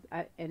called,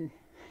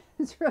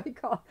 it's really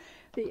called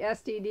the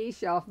STD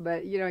shelf,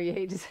 but you know, you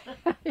hate to say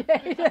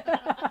it.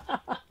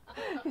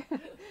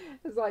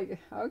 It's like,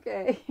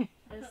 okay.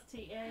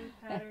 STA,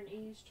 pattern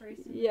ease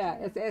tracing. Yeah,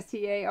 it's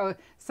STA. Oh,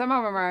 some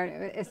of them are.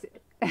 It's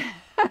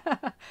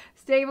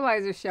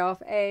stabilizer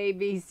shelf A,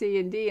 B, C,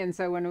 and D. And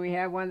so when we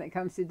have one that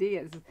comes to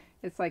D,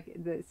 it's like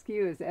the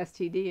SKU is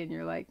STD, and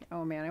you're like,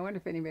 oh man, I wonder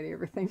if anybody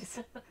ever thinks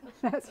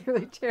that's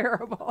really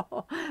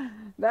terrible.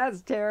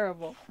 That's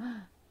terrible.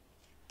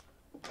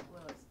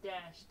 Well, it's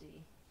dash D.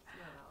 It's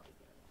not all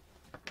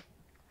together.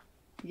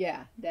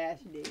 Yeah, dash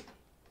D.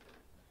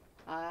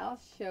 I'll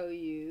show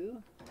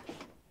you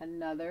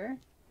another.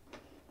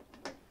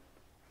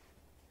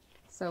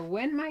 So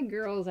when my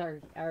girls are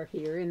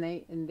here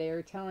and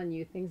they're telling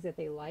you things that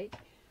they like,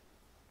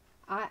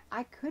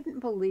 I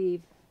couldn't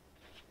believe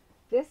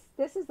this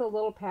is a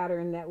little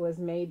pattern that was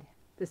made.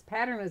 This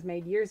pattern was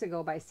made years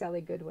ago by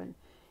Sally Goodwin,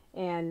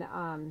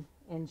 and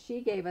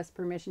she gave us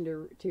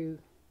permission to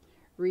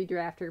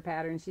redraft her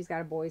pattern. She's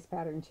got a boys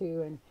pattern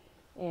too,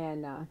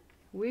 and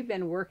we've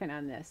been working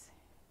on this.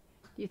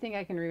 Do you think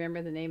I can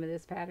remember the name of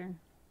this pattern?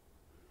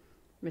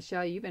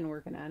 Michelle, you've been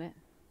working on it.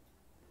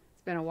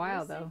 It's been a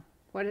while though.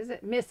 What is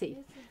it? Missy.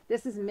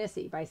 This is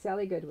Missy by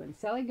Sally Goodwin.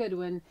 Sally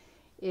Goodwin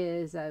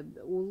is a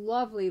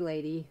lovely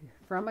lady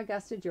from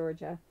Augusta,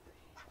 Georgia,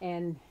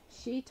 and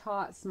she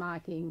taught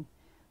smocking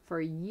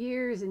for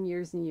years and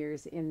years and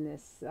years in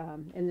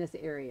this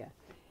area.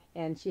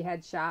 And she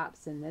had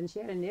shops, and then she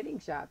had a knitting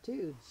shop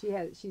too.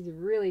 She's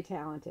really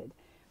talented.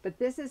 But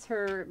this is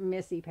her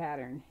Missy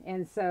pattern,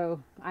 and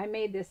so I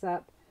made this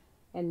up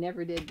and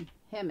never did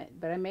hem it,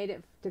 but I made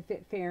it to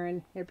fit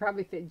Farron. It'd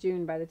probably fit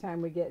June by the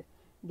time we get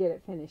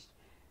it finished.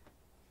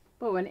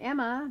 But when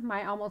Emma,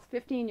 my almost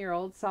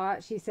 15-year-old, saw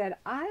it, she said,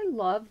 "I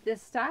love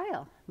this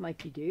style." I'm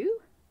like, "You do?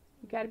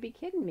 You got to be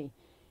kidding me."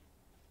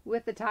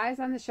 With the ties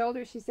on the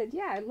shoulder, she said,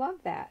 "Yeah, I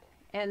love that."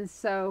 And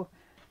so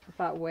I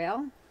thought,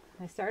 well,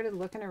 I started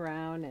looking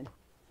around,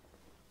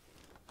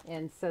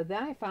 and so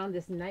then I found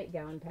this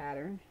nightgown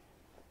pattern.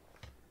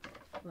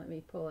 Let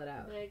me pull it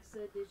out. Meg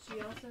said, did she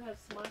also have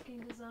smocking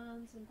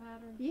designs and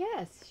patterns?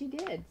 Yes, she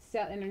did.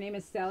 And her name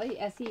is Sally,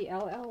 Sally,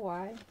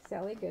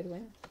 Sally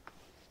Goodwin.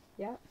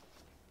 Yep.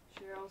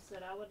 Cheryl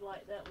said, I would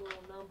like that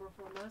little number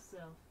for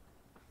myself.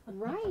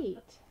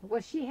 Right.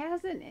 Well, she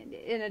has it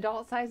in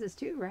adult sizes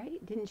too,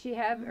 right? Didn't she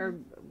have, or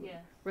Yeah.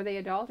 were they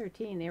adult or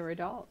teen? They were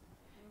adult.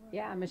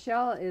 Yeah,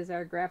 Michelle is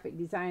our graphic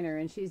designer,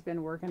 and she's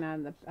been working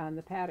on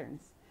the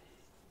patterns.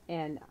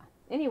 And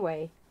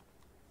anyway,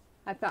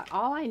 I thought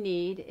all I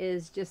need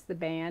is just the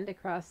band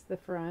across the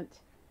front,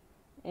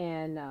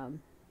 and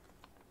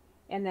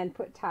then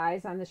put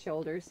ties on the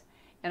shoulders.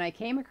 And I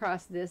came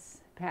across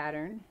this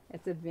pattern.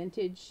 It's a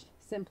Vintage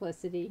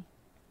Simplicity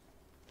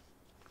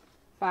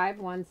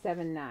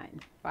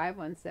 5179.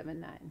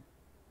 5179.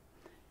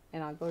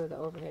 And I'll go to the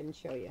overhead and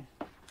show you.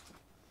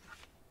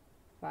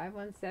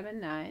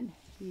 5179.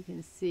 You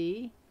can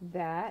see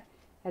that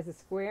has a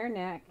square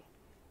neck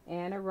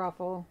and a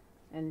ruffle.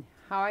 And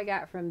how I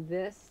got from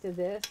this to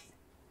this,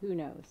 who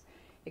knows?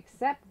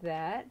 Except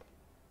that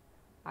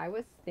I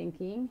was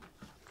thinking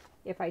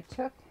if I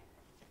took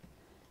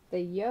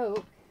the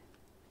yoke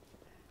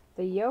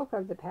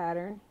of the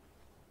pattern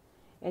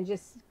and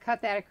just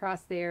cut that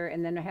across there,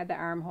 and then I had the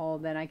armhole,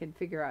 then I could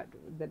figure out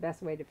the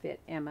best way to fit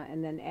Emma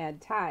and then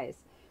add ties.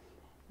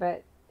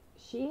 But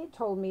she had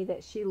told me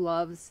that she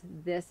loves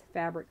this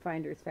Fabric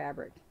Finders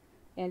fabric.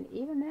 And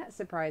even that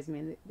surprised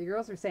me. The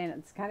girls were saying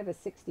it's kind of a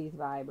 60s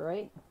vibe,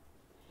 right?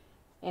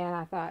 And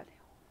I thought,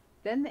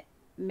 then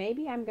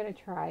maybe I'm going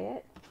to try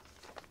it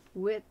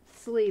with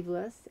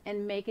sleeveless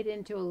and make it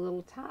into a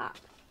little top.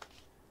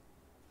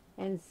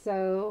 And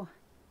so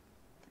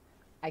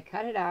I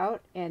cut it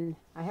out, and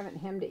I haven't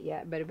hemmed it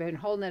yet, but I've been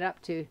holding it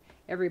up to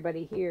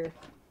everybody here.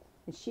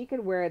 And she could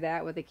wear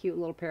that with a cute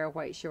little pair of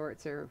white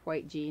shorts or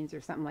white jeans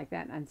or something like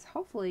that. And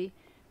hopefully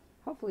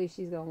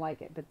she's going to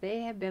like it. But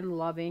they have been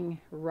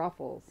loving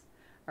ruffles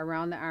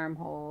around the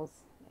armholes.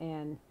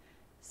 And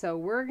so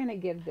we're going to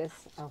give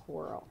this a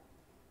whirl.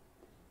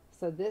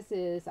 So this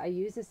is, I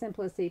use the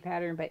Simplicity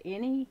pattern, but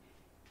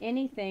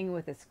anything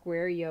with a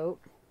square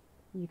yoke,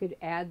 you could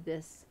add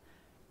this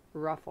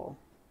ruffle.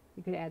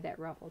 You could add that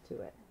ruffle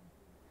to it.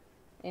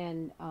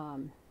 And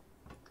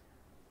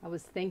I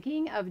was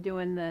thinking of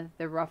doing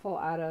the ruffle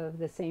out of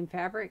the same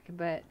fabric,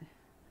 but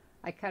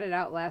I cut it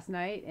out last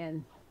night,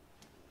 and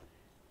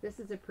this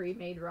is a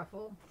pre-made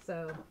ruffle.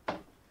 So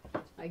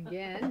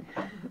again,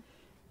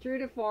 true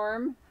to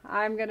form,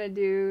 I'm going to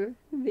do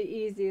the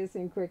easiest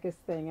and quickest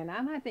thing. And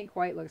I think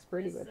white looks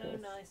pretty with this.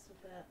 It's so nice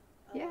with that.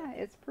 Yeah,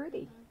 it's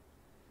pretty.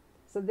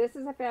 So this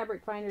is a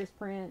Fabric Finders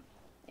print.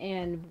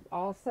 And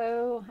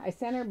also, I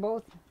sent her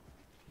both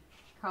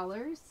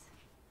colors.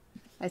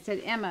 I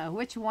said, Emma,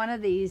 which one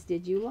of these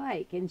did you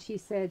like? And she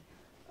said,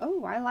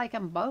 oh, I like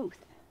them both.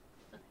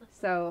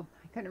 So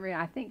I couldn't read.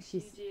 I think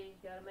she's... GG, you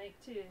gotta make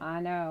two. I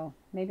know.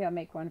 Maybe I'll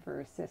make one for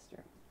her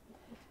sister.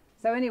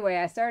 So anyway,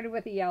 I started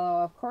with the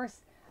yellow. Of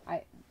course,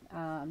 I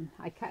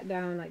cut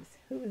down, like,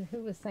 who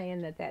was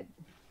saying that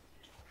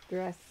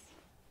dress,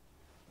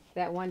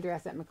 that one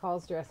dress, that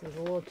McCall's dress, was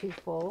a little too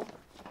full.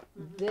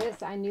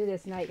 This, I knew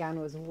this nightgown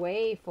was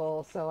way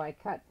full, so I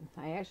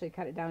actually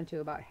cut it down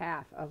to about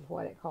half of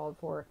what it called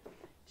for.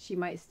 She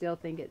might still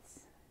think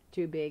it's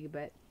too big,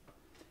 but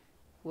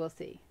we'll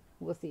see.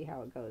 We'll see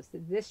how it goes.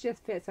 This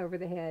just fits over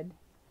the head,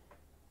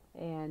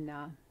 and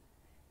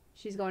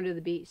she's going to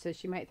the beach, so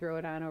she might throw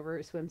it on over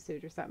her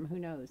swimsuit or something. Who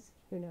knows?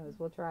 Who knows?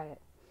 We'll try it.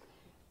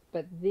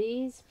 But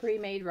these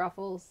pre-made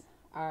ruffles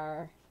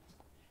are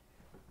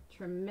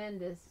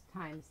tremendous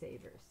time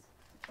savers.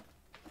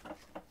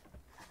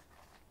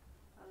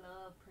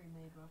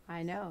 Pre-made ruffles.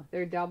 I know.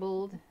 They're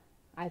doubled,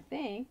 I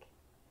think.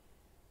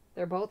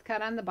 They're both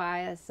cut on the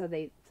bias, so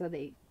they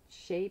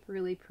shape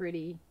really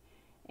pretty.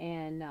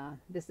 And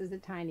this is a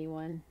tiny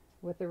one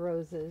with the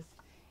roses,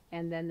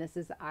 and then this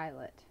is the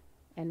eyelet.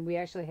 And we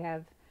actually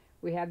have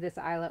this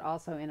eyelet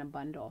also in a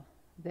bundle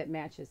that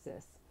matches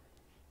this.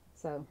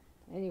 So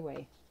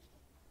anyway.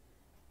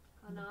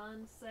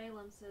 Hanan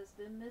Salem says,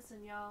 been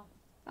missing y'all.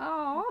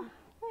 Oh,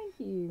 thank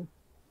you.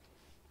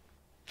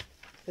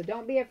 So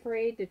don't be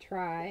afraid to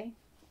try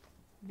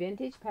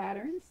vintage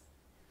patterns.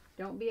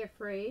 Don't be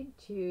afraid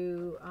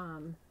to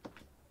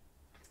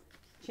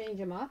change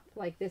them up.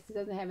 Like this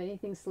doesn't have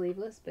anything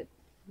sleeveless, but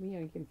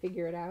you can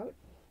figure it out.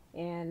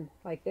 And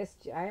like this,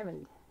 I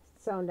haven't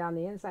sewn down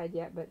the inside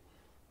yet, but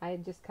I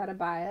just cut a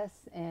bias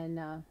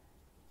and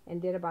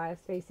did a bias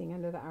facing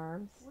under the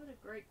arms. What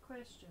a great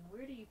question.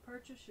 Where do you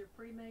purchase your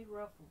pre-made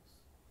ruffles?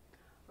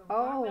 From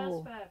Oh,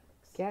 Farmhouse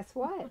Fabrics. Guess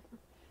what?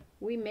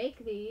 We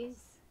make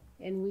these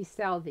and we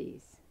sell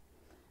these.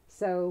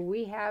 So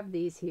we have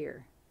these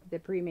here, the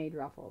pre-made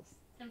ruffles.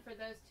 And for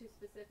those two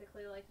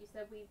specifically, like you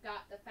said, we've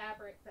got the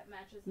fabric that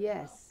matches as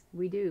Yes,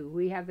 we do.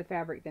 We have the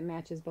fabric that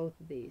matches both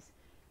of these.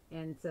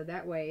 And so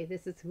that way,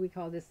 we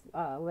call this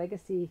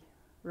Legacy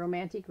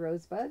Romantic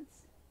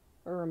Rosebuds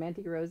or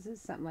Romantic Roses,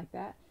 something like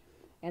that.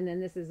 And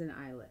then this is an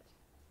eyelet.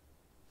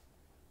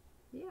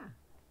 Yeah.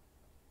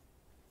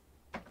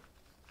 well.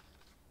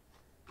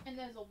 And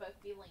those will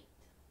both be linked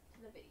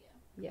to the video.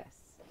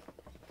 Yes.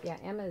 Yeah,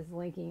 Emma is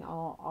linking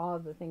all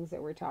of the things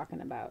that we're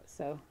talking about.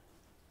 So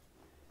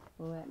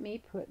let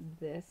me put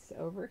this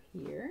over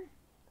here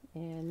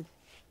and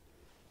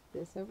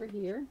this over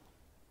here.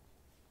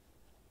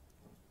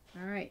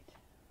 All right.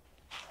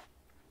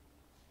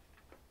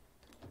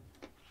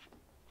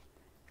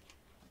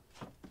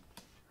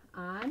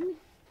 On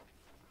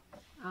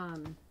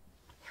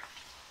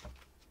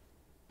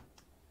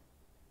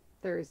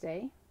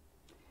Thursday,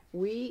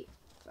 we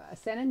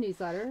sent a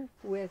newsletter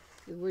we're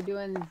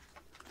doing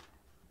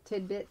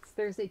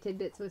Thursday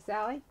tidbits with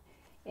Sally,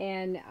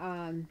 and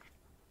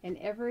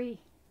every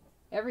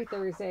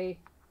Thursday,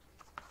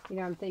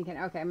 I'm thinking,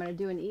 okay, I'm going to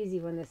do an easy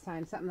one this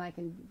time, something I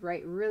can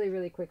write really,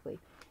 really quickly,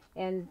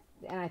 and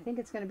I think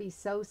it's going to be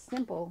so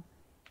simple.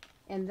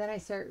 And then I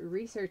start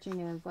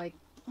researching, and I'm like,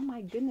 oh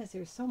my goodness,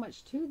 there's so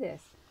much to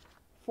this.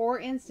 For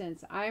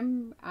instance,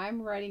 I'm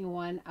writing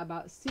one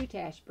about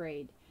soutache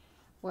braid.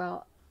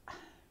 Well,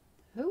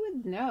 who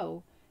would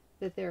know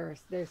that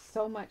there's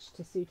so much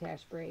to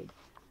soutache braid?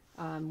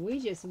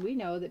 We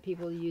know that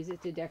people use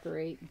it to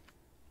decorate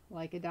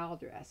like a doll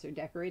dress or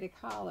decorate a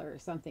collar or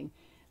something,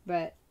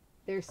 but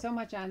there's so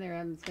much on there,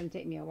 it's going to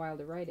take me a while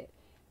to write it.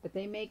 But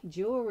they make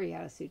jewelry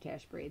out of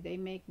soutache braid. They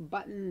make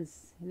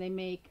buttons, and they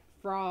make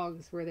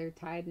frogs where they're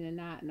tied in a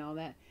knot and all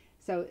that.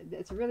 So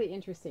it's really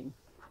interesting.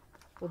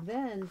 Well,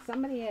 then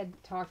somebody had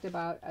talked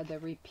about the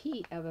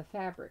repeat of a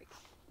fabric,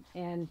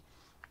 and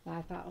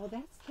I thought, oh,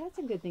 that's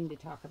a good thing to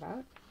talk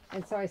about.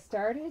 And so I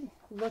started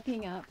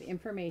looking up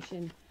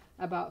information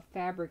about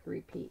fabric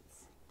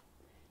repeats.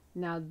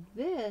 Now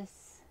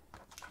this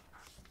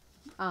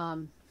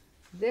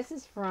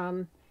is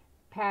from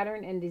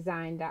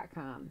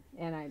patternanddesign.com,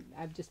 and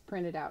I've just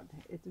printed out.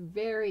 It's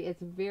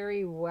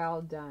very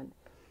well done.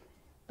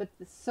 But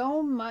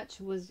so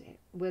much was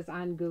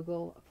on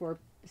Google for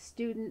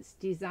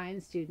design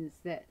students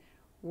that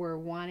were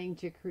wanting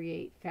to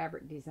create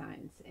fabric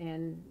designs,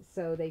 and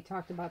so they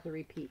talked about the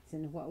repeats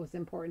and what was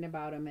important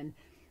about them,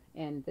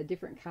 and the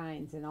different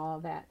kinds and all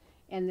of that.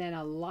 And then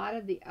a lot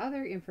of the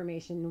other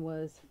information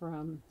was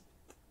from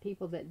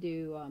people that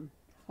do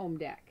home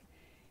dec,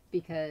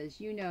 because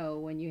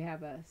when you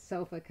have a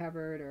sofa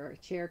covered or a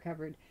chair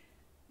covered,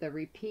 the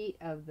repeat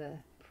of the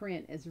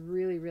print is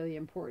really, really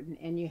important,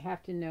 and you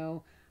have to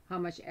know how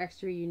much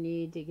extra you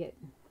need to get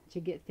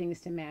things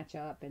to match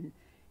up, and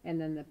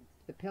then the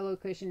pillow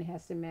cushion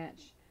has to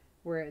match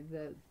where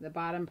the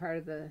bottom part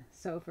of the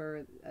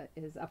sofa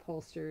is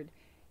upholstered,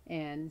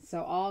 and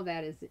so all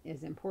that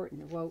is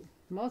important. Well,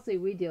 mostly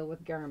we deal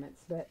with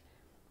garments, but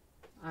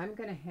I'm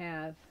gonna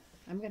have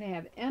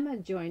Emma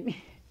join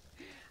me.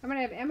 I'm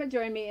gonna have Emma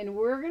join me, and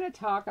we're gonna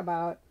talk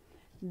about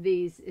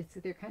these.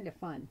 They're kind of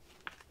fun.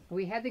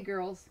 We had the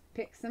girls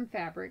pick some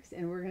fabrics,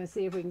 and we're gonna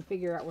see if we can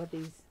figure out what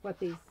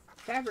these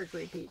fabric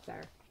repeats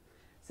are.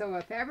 So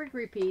a fabric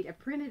repeat, a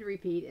printed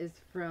repeat, is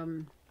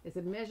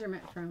a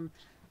measurement from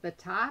the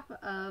top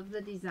of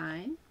the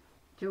design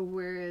to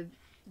where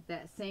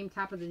that same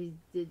top of the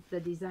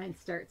design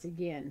starts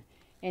again,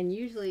 and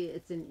usually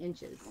it's in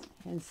inches.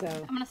 And so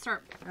I'm gonna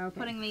start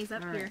putting these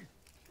up here.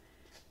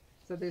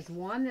 So there's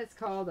one that's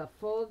called a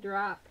full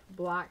drop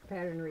block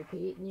pattern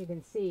repeat, and you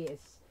can see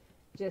it's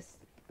just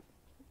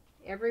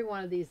every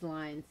one of these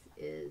lines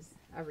is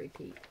a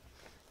repeat.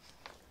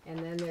 And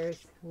then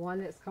there's one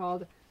that's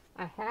called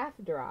a half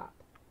drop,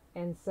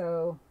 and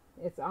so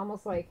it's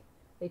almost like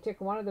they took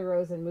one of the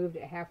rows and moved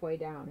it halfway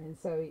down, and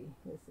so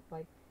it's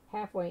like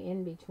halfway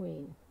in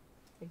between,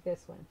 like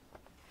this one.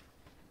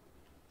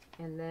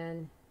 And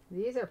then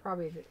these are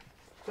probably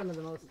some of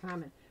the most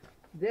common.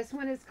 This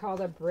one is called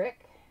a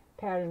brick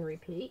pattern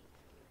repeat,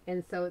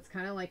 and so it's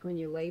kind of like when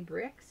you lay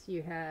bricks,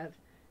 you have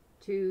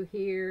 2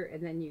 here,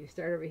 and then you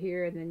start over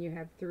here, and then you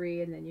have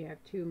 3, and then you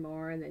have 2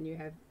 more, and then you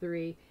have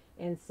 3,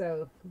 and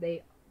so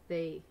they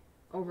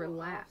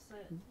overlap.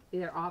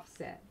 They're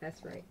offset.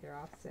 That's right, they're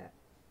offset.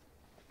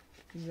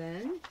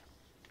 Then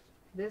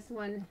this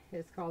one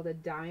is called a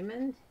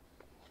diamond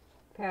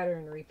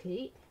pattern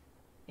repeat,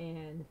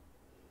 and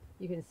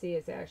you can see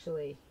it's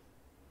actually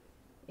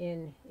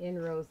in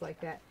rows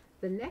like that.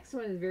 The next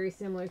one is very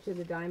similar to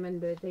the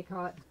diamond, but they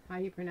call it, how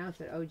you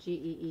pronounce it,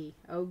 O-G-E-E,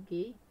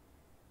 O-G.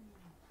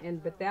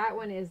 But that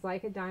one is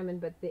like a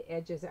diamond, but the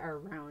edges are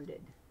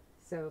rounded.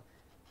 So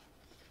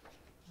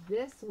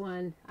this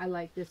one, I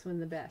like this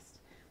one the best.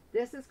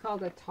 This is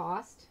called a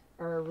tossed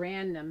or a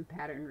random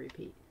pattern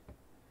repeat.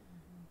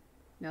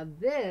 Now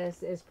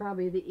this is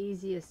probably the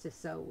easiest to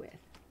sew with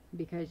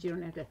because you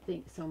don't have to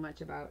think so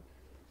much about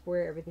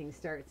where everything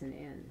starts and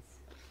ends.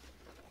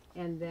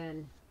 And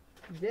then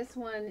this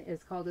one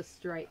is called a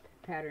stripe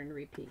pattern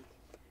repeat.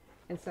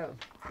 And so,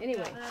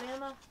 anyway. Got that,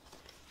 Emma?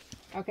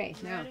 Okay,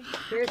 You now ready?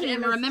 here's I can't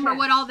even Emma's remember test.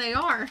 what all they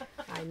are.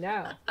 I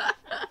know.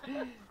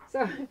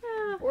 So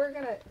we're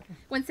gonna.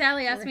 When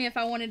Sally asked me if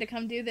I wanted to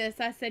come do this,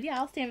 I said, "Yeah,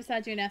 I'll stand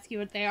beside you and ask you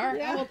what they are.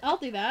 Yeah. I'll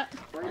do that."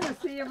 We're gonna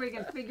see if we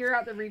can figure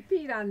out the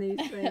repeat on these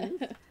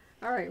things.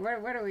 All right,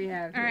 what do we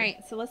have here? All right,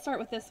 so let's start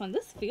with this one.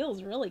 This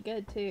feels really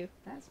good too.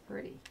 That's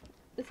pretty.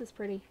 This is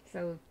pretty.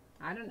 So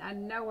I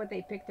know what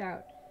they picked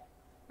out.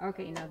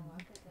 Okay, now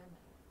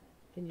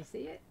can you see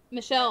it?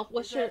 Michelle,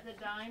 what's Is your? that the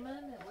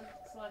diamond? It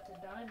looks like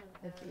a diamond.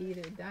 It's pattern.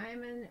 either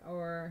diamond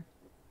or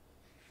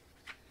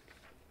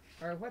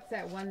what's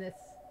that one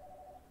that's,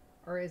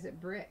 or is it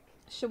brick?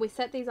 Should we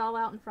set these all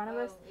out in front of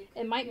us? Oh, It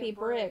could might a be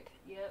brick.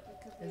 Yep,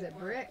 it could be Is a it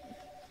brick?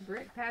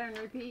 Brick pattern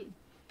repeat?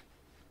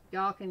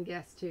 Y'all can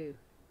guess too.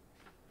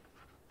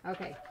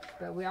 Okay,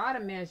 but we ought to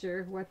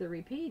measure what the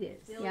repeat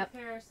is. Billy Yep.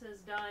 Paris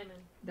says diamond.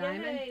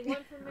 Diamond? Yay,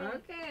 one for me.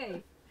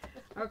 Okay.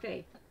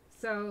 Okay,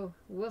 so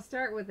we'll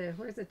start with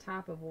where's the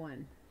top of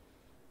one?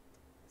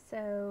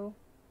 So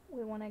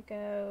we want to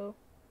go.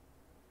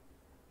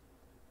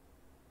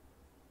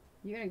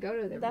 You're gonna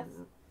go to the That's-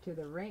 to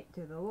the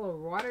little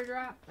water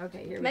drop.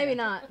 Okay, here we Maybe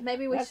go. not.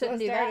 Maybe we Let's shouldn't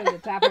do start that.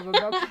 at the top of a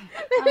book.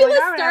 Maybe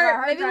let's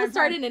start. Maybe let's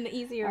start in an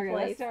easier Okay,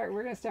 place. let's start.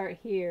 We're gonna start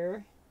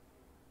here,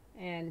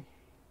 and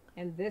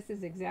this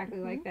is exactly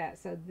like that.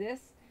 So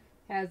this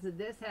has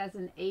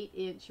an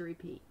 8-inch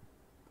repeat.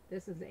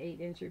 This is an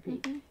 8-inch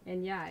repeat,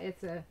 and yeah,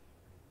 it's a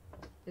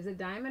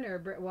diamond or a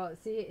brick. Well,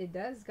 see, it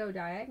does go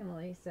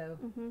diagonally, so.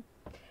 And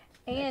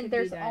could be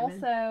there's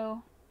diamond.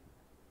 also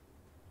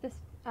this.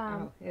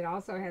 It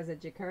also has a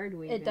jacquard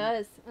weave. It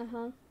does.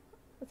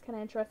 That's kind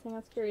of interesting. I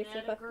was curious if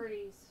Jeanette I.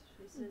 agrees.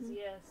 She says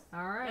yes.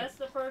 All right. That's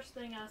the first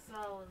thing I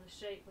saw in the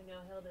shape when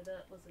y'all held it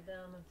up was a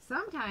diamond.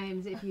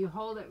 Sometimes if you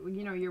hold it,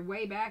 you're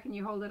way back and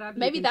you hold it up.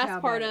 Maybe you can that's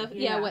tell part better.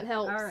 of what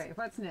helps. All right.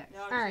 What's next?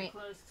 Y'all All are right. too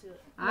close to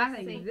it. I Let's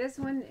think see. this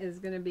one is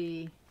going to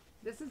be.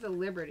 This is a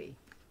Liberty.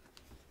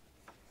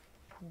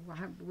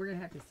 We're going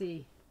to have to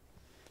see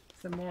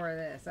some more of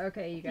this.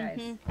 Okay, you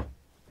guys.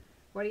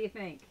 What do you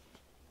think?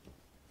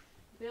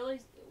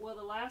 Well,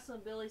 the last one,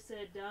 Billy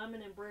said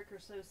diamond and brick are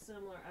so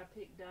similar. I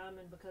picked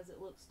diamond because it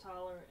looks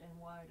taller and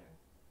wider.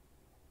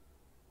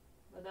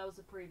 But that was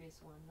the previous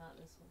one, not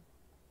this one.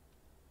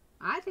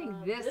 I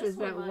think this this is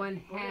one that might one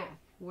be brick. half.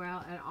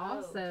 Well, and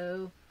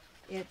also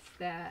it's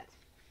that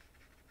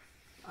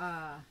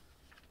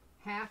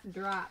half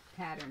drop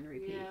pattern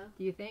repeat. Yeah.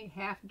 Do you think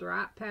half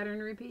drop pattern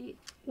repeat?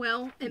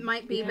 Well, it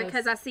might be Because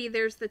because I see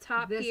there's the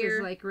top This here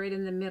is like right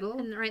in the middle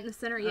and right in the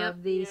center. Yep.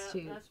 of these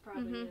Yeah, two. that's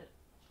probably it.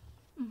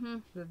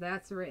 So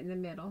that's right in the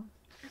middle.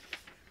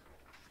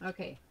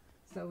 Okay.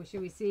 So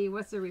should we see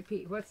what's the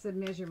repeat? What's the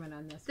measurement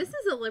on this? This one?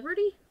 is a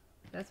Liberty.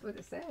 That's what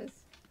it says.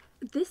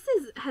 This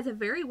has a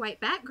very white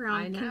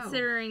background I know.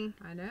 considering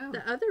I know.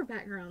 the other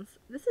backgrounds.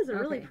 This is a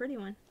really Okay. pretty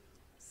one.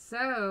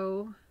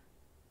 So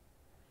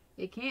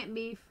it can't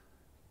be.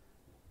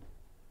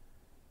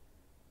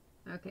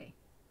 Okay.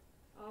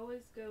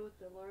 Always go with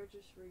the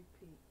largest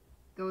repeat.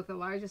 Go with the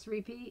largest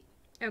repeat.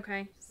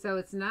 Okay. So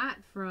it's not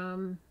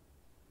from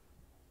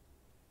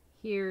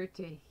here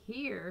to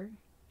here,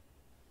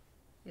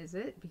 is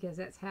it? Because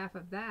that's half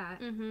of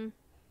that.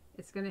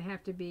 It's going to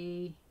have to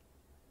be.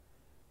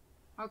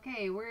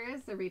 Okay, where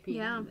is the repeat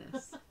on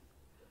this?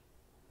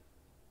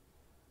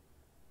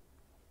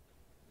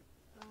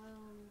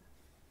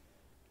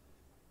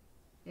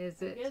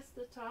 Is I it? guess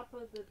the top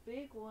of the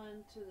big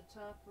one to the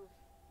top of.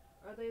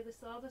 Are they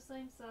all the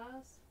same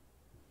size?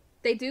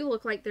 They do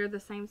look like they're the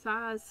same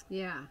size.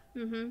 Yeah.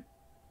 To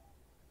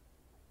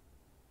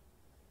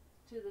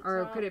the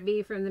Or top. could it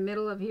be from the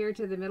middle of here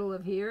to the middle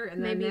of here,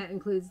 and then Maybe. that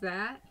includes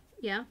that?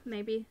 Yeah,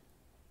 maybe.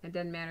 It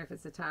doesn't matter if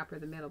it's the top or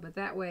the middle, but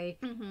that way,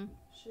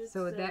 Should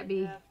so would say that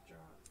be- half drop,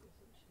 is what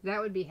she- that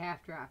would be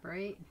half drop,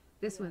 right?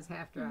 This one's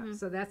half drop,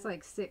 so that's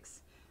like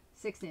 6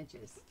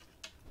 inches.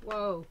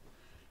 Whoa!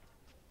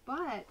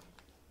 But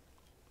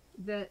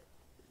the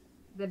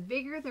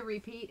bigger the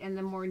repeat and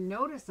the more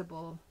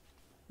noticeable,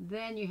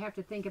 then you have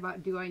to think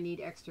about, do I need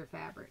extra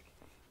fabric?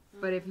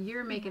 But if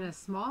you're making a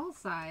small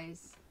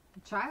size,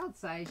 child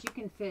size, you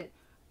can fit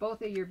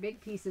both of your big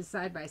pieces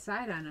side by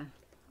side on a.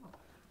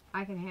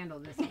 I can handle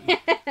this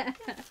one.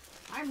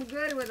 I'm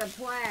good with a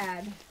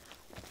plaid.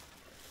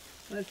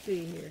 Let's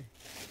see here.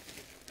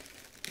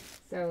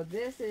 So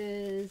this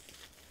is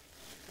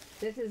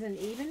an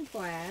even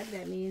plaid.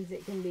 That means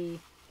it can be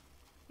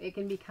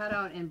cut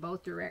out in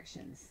both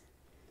directions.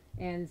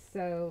 And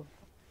so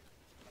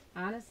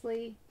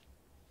honestly,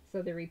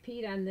 so the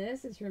repeat on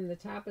this is from the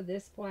top of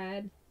this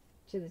plaid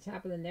to the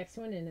top of the next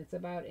one, and it's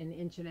about 1.5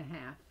 inches.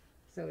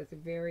 So it's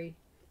very,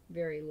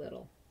 very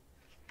little.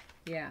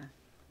 Yeah.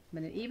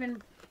 But an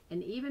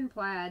even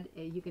plaid,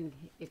 you can,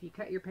 if you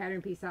cut your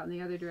pattern piece out in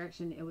the other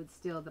direction, it would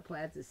still, the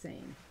plaid's the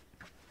same.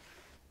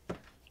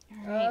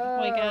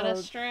 Alright, we got a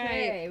stripe.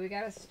 Okay, we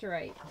got a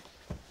stripe.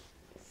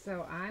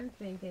 So I'm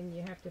thinking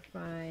you have to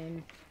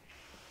find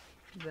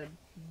the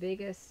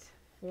biggest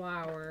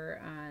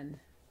flower on,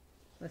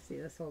 let's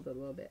see, let's hold it a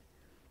little bit.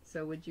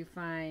 So would you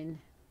find,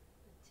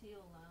 The teal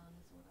line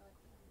is what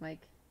I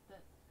like,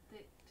 that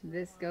thick teal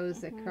this line.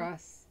 goes Mhm.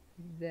 across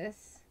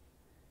this,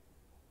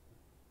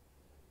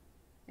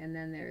 and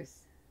then there's,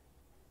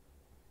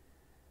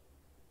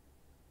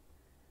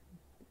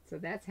 so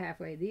that's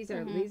halfway. These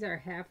are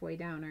halfway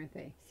down, aren't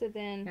they? So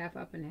then, Half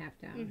up and half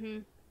down. mm-hmm.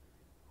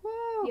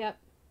 Whoa. Yep.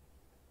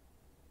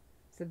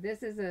 So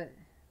this is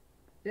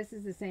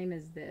the same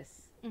as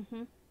this.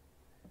 Mm-hmm.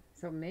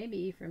 So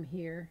maybe from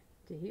here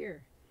to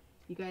here.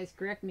 You guys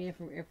correct me if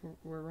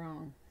we're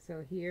wrong.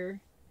 So here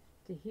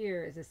to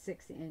here is a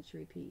 6-inch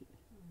repeat.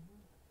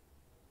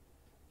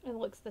 It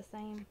looks the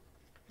same.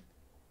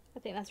 I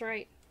think that's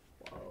right.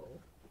 Whoa.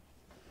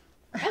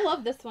 I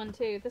love this one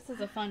too. This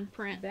is a fun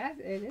print. That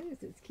it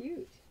is. It's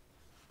cute.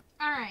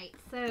 Alright,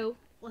 so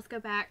let's go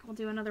back. We'll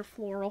do another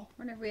floral. I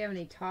wonder if we have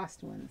any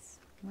tossed ones.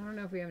 I don't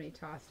know if we have any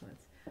tossed ones.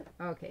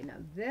 Okay, now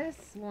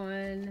this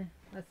one,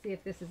 let's see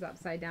if this is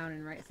upside down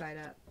and right side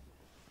up.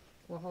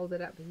 We'll hold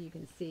it up so you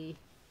can see.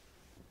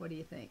 What do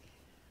you think?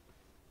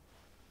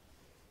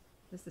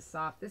 This is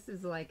soft. This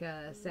is like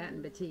a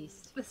satin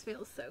batiste. This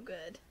feels so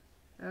good.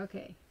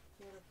 Okay.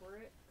 Got a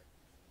brick.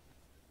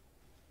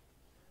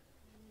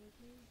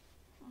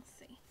 Let's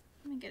see.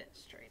 Let me get it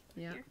straight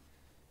Yeah. here.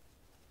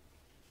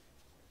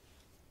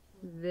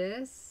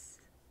 This,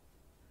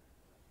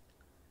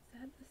 Is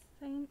that the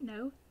same?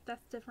 No,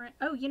 that's different.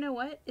 Oh, you know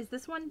what? Is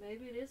this one?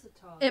 Maybe it is a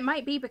toss. It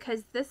might be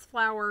because this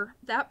flower,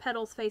 that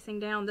petal's facing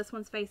down. This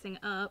one's facing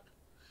up.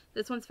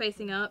 This one's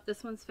facing up.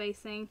 This one's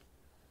facing.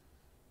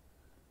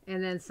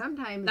 and then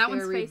sometimes That they're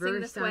one's facing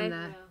reversed this way. on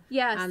the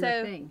Yeah. Yeah, on so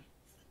the thing.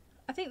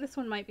 I think this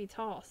one might be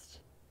tossed.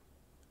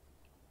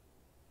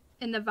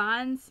 And the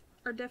vines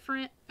are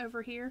different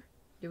over here.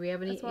 Do we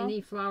have any as well?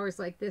 any flowers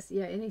like this?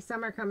 Yeah, any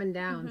some are coming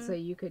down, Mhm. so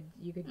you could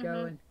go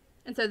Mhm. and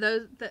And so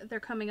those, they're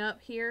coming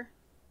up here.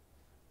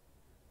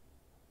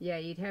 yeah,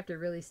 you'd have to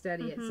really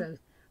study it. Mhm. So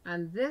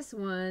on this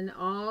one,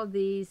 all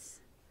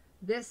these,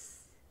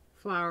 this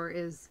flower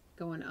is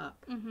going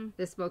up. Mm-hmm.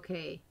 This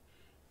bouquet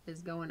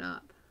is going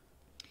up.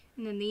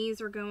 And then these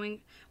are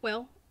going,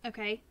 well,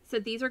 okay. So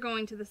these are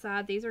going to the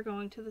side. These are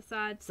going to the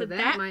side. So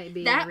that might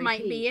be a that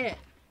might be repeat. it.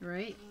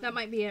 Right? That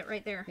might be it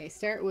right there. Okay,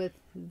 start with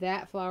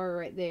that flower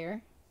right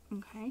there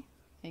Okay.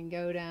 and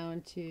go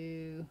down to,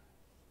 Need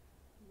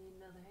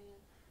another hand.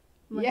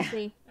 Let's Yeah.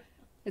 see.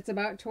 it's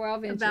about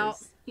 12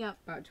 inches. Yep.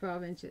 About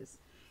 12 inches.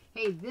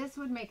 Hey, this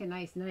would make a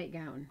nice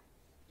nightgown.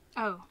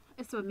 Oh,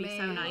 this would be so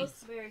Man. It nice.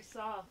 looks very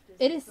soft.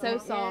 It is so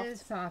It soft.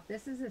 is soft.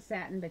 This is a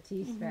satin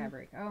batiste Mhm.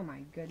 fabric. Oh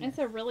my goodness. It's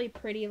a really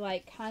pretty,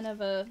 like, kind of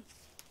a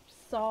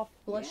soft,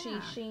 blushy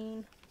Yeah.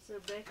 sheen. So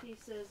Becky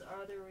says,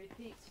 are the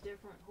repeats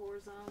different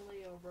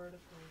horizontally or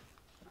vertically?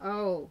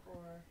 Oh,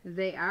 Or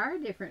they are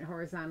different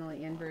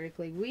horizontally and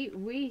vertically.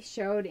 We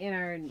showed in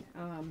our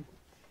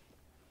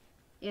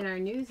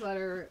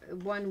newsletter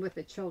one with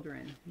the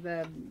children,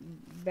 the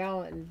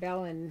Bell and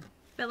Bellamboo,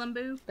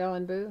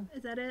 Boo.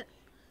 is that it?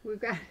 We've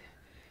got.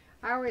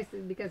 I always,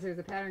 because there's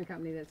a pattern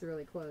company that's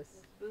really close.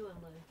 it's Boo and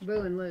Lou.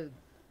 Boo and Lou,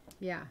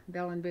 yeah,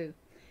 Bell and Boo,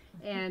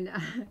 and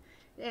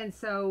and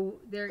so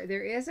there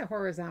is a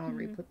horizontal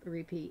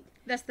repeat.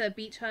 That's the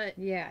beach hut.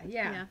 Yeah.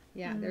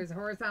 Mhm. There's a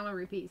horizontal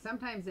repeat.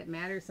 Sometimes it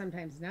matters,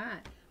 sometimes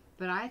not.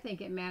 But I think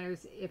it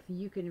matters if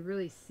you can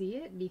really see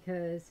it,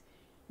 because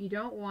you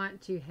don't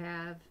want to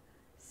have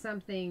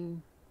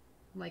something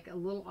like a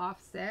little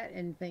offset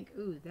and think,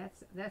 ooh,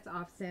 that's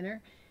off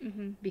center.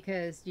 Mm-hmm.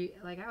 Because you,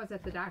 like, I was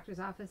at the doctor's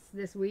office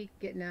this week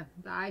getting the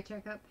eye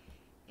checkup,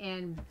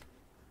 and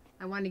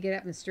I wanted to get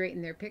up and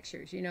straighten their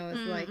pictures. You know, it's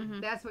like,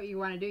 that's what you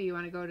want to do. You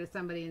want to go to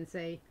somebody and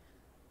say,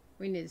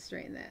 we need to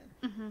straighten that.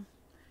 Mm-hmm.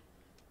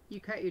 You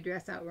cut your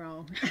dress out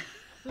wrong.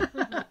 But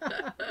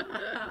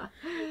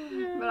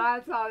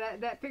I saw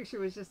that picture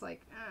was just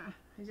like,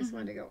 I just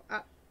wanted to go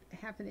up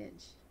half an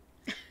inch.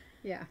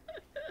 Yeah.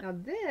 Now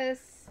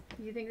this,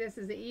 you think this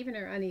is an even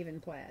or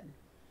uneven plaid?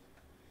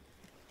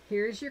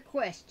 Here's your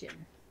question.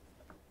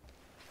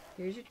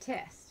 Here's your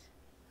test.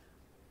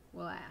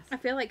 We'll ask. I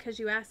feel like because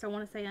you asked, I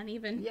want to say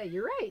uneven. Yeah,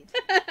 you're right.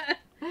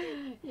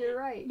 You're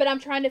right. But I'm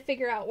trying to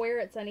figure out where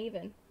it's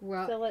uneven.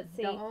 Well, So let's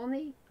see. the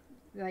only,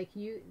 like,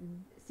 you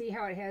see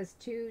how it has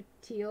two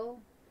teal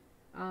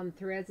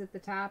threads at the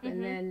top,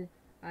 and then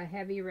a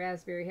heavy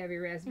raspberry,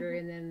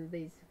 and then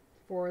these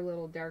 4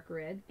 little dark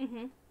red.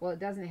 Mm-hmm. Well, it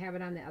doesn't have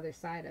it on the other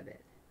side of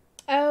it.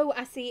 Oh,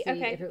 I see. See,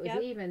 Okay. if it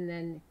was even,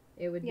 then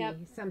it would Yep.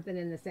 be something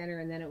in the center,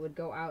 and then it would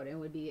go out and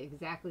would be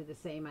exactly the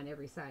same on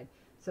every side.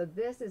 So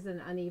this is an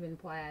uneven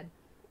plaid,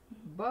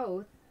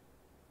 both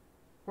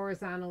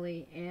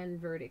horizontally and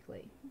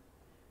vertically.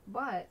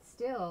 But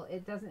still,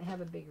 it doesn't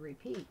have a big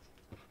repeat.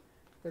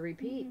 The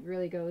repeat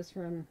really goes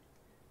from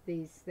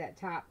that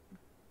top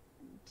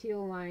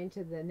teal line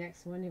to the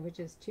next one, which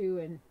is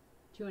 2.5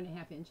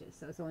 inches.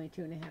 So it's only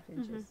 2.5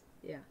 inches.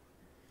 Yeah.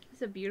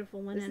 It's a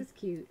beautiful linen. This is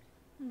cute.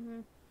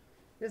 Mm-hmm.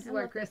 This is I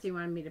what love Christy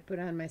wanted me to put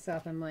on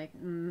myself. I'm like,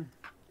 no.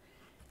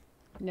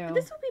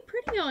 This will be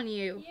pretty on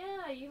you.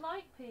 Yeah, you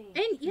like pink.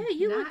 And yeah,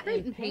 you look Not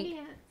great in in pink.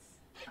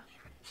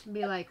 pants.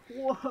 Be like,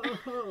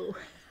 whoa.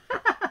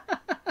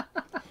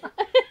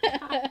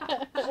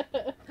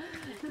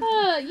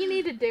 You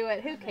need to do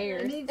it. Who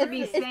cares? It needs to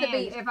be It's the sand.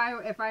 beach.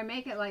 If I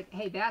make it like,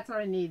 hey, that's what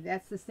I need.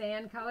 That's the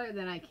sand color.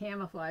 Then I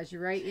camouflage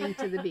right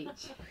into the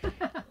beach.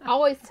 I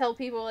always tell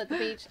people at the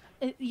beach,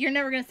 you're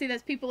never going to see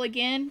those people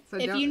again. So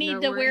if don't- you need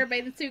don't to worry. wear a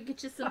bathing suit,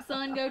 get you some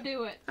sun, go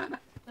do it.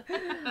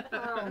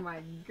 Oh my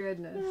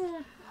goodness.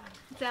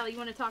 Sally, you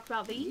want to talk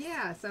about these?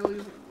 Yeah. So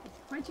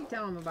why don't you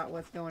tell them about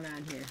what's going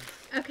on here?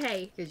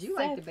 Okay. Because you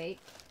so- like to bake.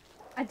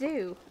 I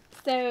do.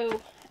 So,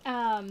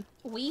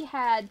 we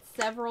had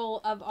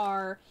several of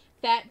our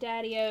Fat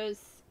Daddy-O's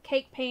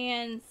cake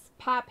pans,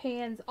 pie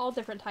pans, all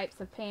different types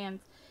of pans.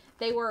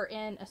 They were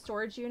in a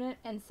storage unit,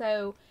 and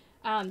so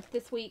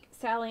this week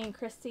Sally and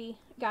Christy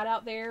got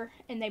out there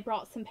and they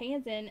brought some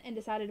pans in and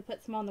decided to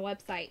put some on the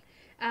website.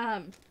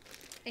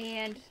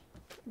 And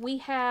we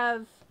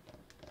have,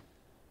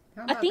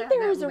 How I about think that-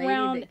 there that was lady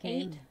around that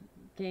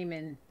came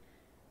in,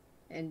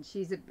 and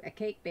she's a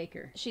cake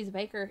baker. she's a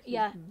baker,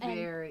 yeah, and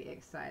Very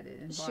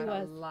excited and She bought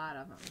a was. lot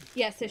of them.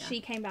 yeah, so Yeah.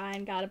 she came by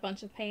and got a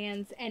bunch of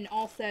pans, and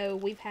also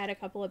we've had a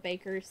couple of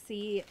bakers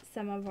see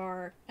some of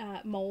our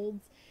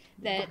molds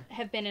that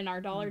have been in our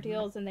dollar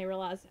deals, and they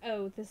realized,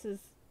 oh, this is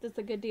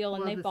a good deal,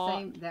 and Well, they the bought.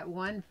 same, that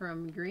one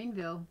from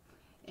Greenville,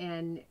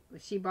 and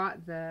she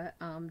bought the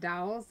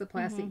dowels, the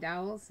plastic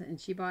dowels, and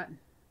she bought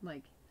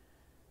like,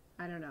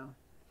 I don't know,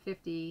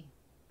 50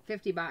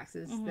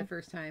 boxes the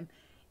first time,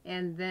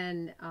 and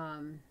then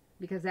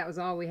because that was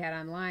all we had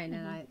online,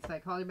 and so I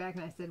called her back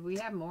and I said, we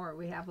have more,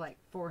 we have like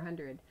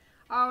 400.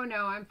 Oh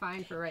no, I'm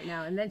fine for right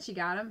now. And then she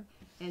got them,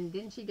 and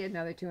didn't she get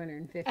another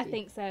 250? I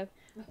think so.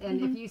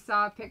 And if you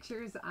saw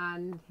pictures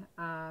on,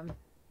 I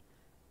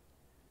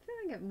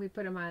think we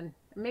put them on.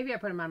 Maybe I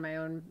put them on my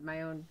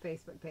own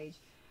Facebook page.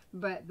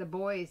 But the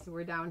boys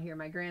were down here,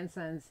 my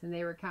grandsons, and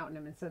they were counting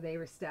them, and so they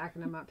were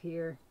stacking them up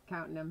here,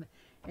 counting them,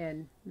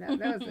 and that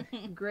was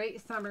a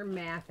great summer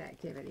math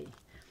activity.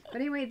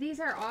 But anyway, these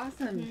are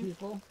awesome,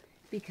 people,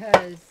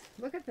 because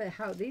look at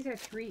how these are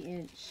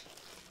 3-inch.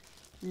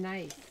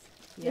 Nice.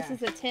 Yeah.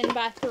 This is a 10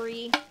 by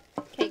 3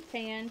 cake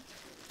pan.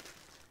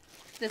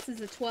 This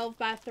is a 12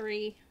 by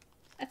 3.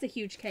 That's a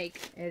huge cake.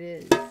 It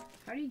is.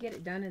 How do you get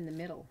it done in the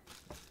middle?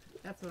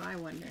 That's what I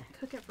wonder.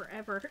 Cook it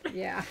forever.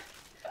 Yeah.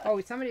 Oh,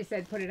 somebody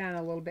said put it on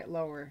a little bit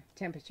lower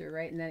temperature,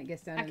 right? And then it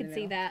gets done I in the can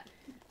see middle. that.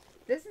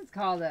 This is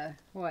called a,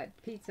 what,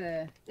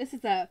 pizza This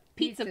is a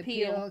pizza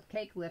peel.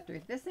 cake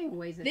lifter. This thing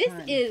weighs a This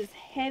ton. is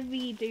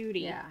heavy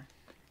duty. Yeah.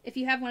 If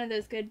you have one of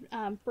those good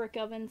brick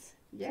ovens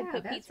Yeah, to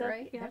put that's pizza,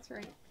 right. yeah. That's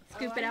right.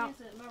 Scoop I it out.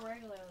 use it in my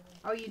regular oven.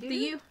 Oh, you do? Do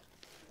you?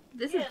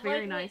 This Yeah, is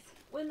very like nice.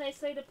 When they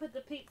say to put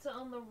the pizza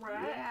on the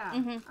rack, Yeah.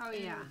 Mhm. Oh,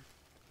 yeah.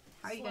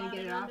 How are you going slide to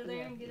get it it off under of there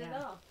there? and get Yeah.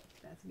 it off.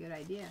 That's a good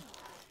idea.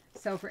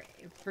 So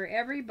for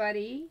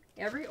everybody,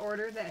 every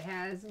order that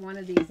has one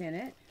of these in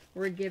it,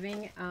 we're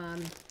giving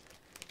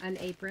an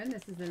apron.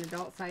 This is an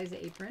adult size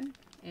apron,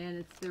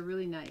 and they're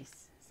really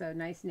nice. So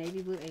nice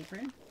navy blue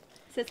apron.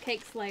 It says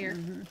Cake Slayer.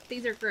 Mhm.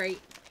 These are great.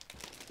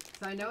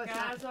 So I know it's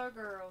not. Guys are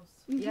girls.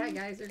 Yeah,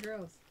 guys or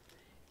girls.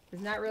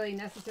 It's not really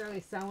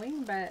necessarily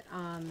sewing, but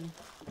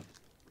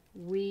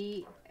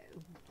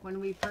when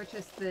we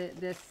purchased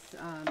this,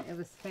 it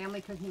was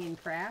family cooking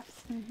and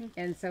crafts,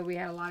 and so we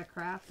had a lot of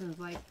crafts, and it was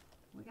like,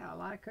 we got a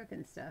lot of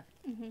cooking stuff.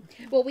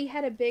 Well, we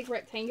had a big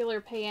rectangular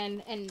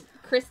pan, and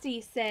Christy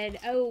said,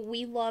 oh,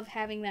 we love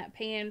having that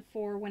pan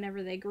for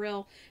whenever they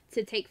grill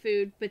to take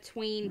food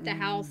between the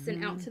house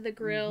and out to the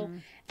grill.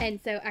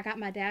 And so I got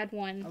my dad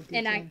one, Oh,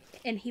 did you?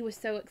 and he was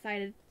so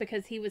excited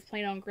because he was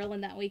planning on grilling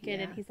that weekend,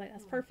 and Yeah. he's like,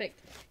 that's perfect.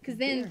 Because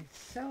then They're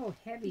so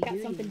heavy got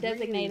duty, something really,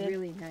 designated.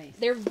 really nice.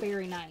 they're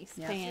very nice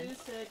Yeah. pans.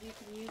 Sue said you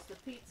can use the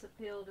pizza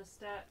peel to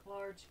stack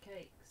large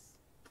cakes.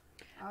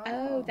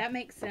 Oh, that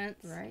makes sense.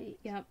 right.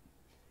 Yep.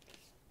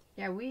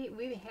 Yeah,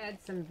 we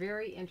had some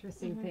very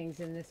interesting things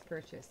in this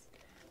purchase.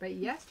 But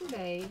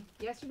yesterday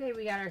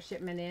we got our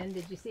shipment in.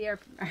 Did you see our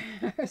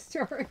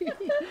story?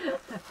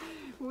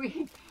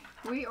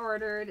 we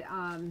ordered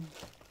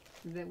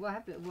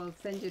we'll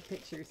send you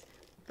pictures.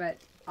 But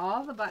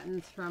all the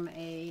buttons from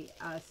a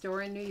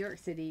store in New York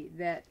City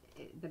that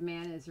the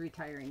man is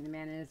retiring. The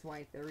man and his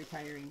wife, they're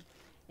retiring,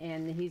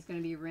 and he's going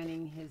to be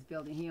renting his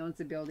building. He owns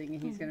a building,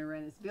 and he's going to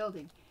rent his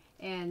building.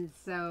 And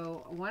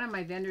so one of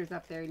my vendors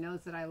up there knows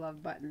that I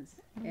love buttons.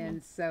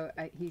 And so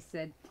he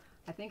said,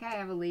 I think I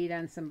have a lead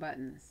on some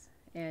buttons.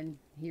 And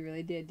he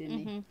really did,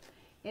 didn't he?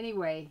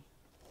 Anyway.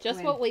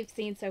 Just what we've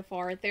seen so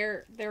far.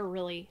 They're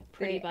really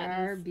pretty They buttons.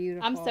 are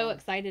beautiful. I'm so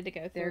excited to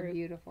go They're through.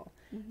 beautiful.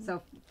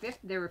 So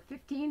there were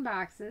 15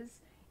 boxes,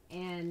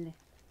 and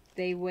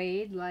they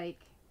weighed like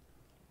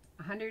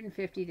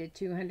 150 to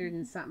 200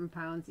 and something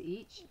pounds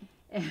each.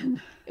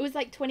 And It was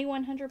like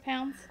 2,100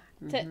 pounds,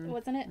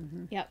 wasn't it?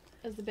 Yep,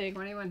 it was a big.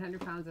 2,100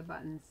 pounds of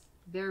buttons.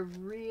 They're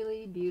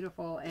really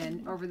beautiful,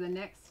 and over the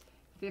next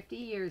 50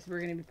 years, we're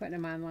going to be putting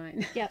them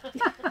online. Yep.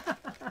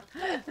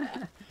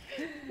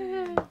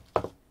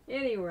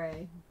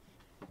 Anyway,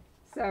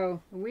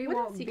 so we What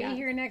won't else you be got?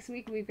 here next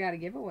week. We've got a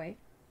giveaway.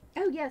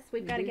 Oh yes,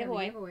 we've got a We have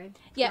giveaway. For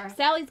Yep, our-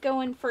 Sally's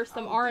going for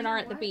some Oh, R&R you know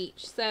at the what?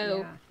 beach, so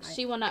Yeah,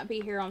 she will not be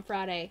here on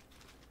Friday.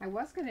 I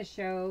was going to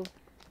show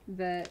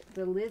the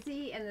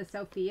Lizzie and the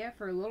Sophia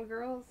for little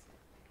girls.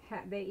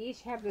 They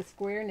each have the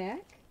square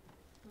neck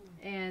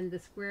and the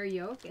square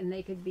yoke, and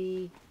they could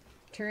be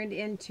turned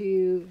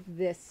into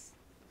this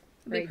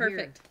It'd be right here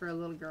perfect. for a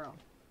little girl.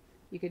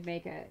 You could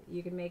make a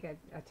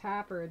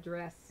top or a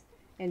dress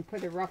and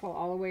put a ruffle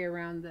all the way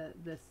around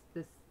this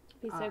Be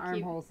so cute.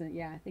 armholes, and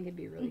yeah, I think it'd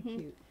be really Mhm.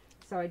 cute.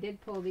 So I did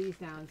pull these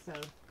down, so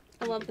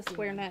I you love can the see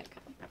square them. neck.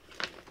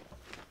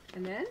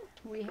 And then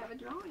we have a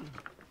drawing.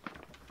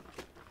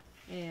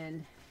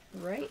 And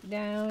right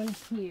down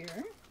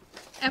here.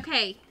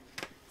 Okay,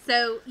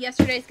 so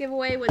yesterday's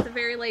giveaway was a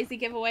very lazy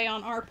giveaway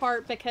on our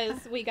part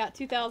because we got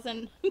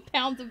 2,000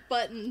 pounds of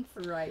buttons.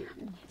 Right.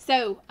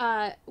 So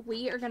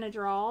we are going to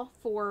draw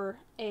for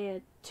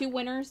two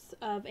winners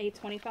of a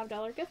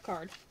 $25 gift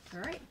card. All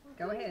right.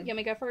 Go ahead. You want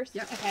me to go first?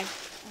 Yep. Okay.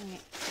 All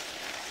right.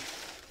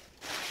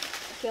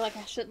 I feel like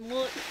I shouldn't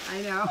look.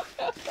 I know.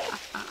 All right,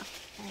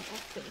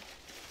 let's see.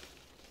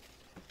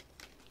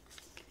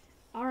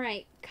 All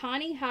right,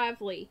 Connie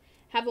Hively.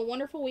 Have a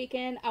wonderful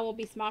weekend. I will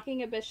be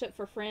smocking a bishop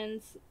for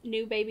friend's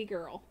new baby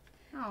girl.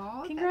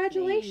 Oh,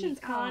 Congratulations,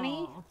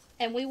 Connie.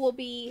 And we will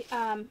be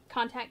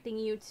contacting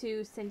you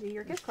to send you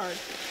your gift card.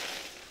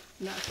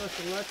 Not supposed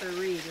to look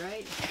or read,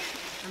 right?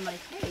 I'm like,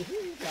 hey, who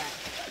is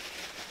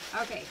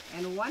that? Okay,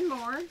 and one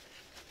more.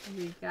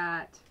 We've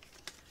got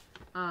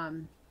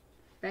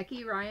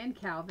Becky Ryan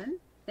Calvin.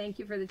 Thank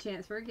you for the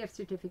chance for a gift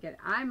certificate.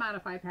 I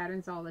modify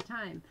patterns all the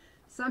time.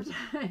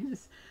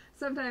 Sometimes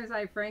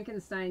I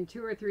Frankenstein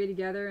 2 or 3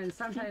 together, and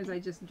sometimes I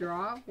just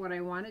draw what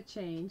I want to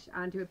change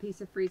onto a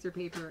piece of freezer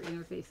paper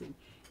interfacing.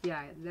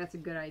 Yeah, that's a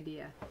good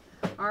idea.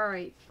 All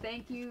right,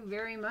 thank you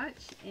very much,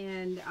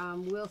 and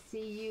we'll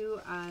see you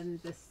on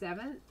the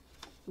 7th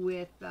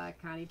with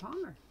Connie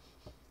Palmer.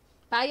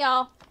 Bye,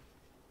 y'all.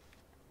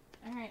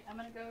 All right, I'm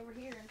going to go over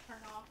here and turn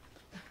off.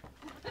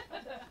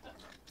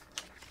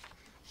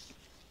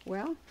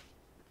 Well,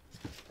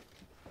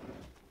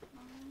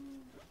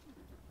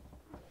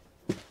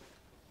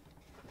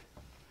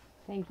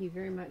 thank you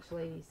very much,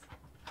 ladies.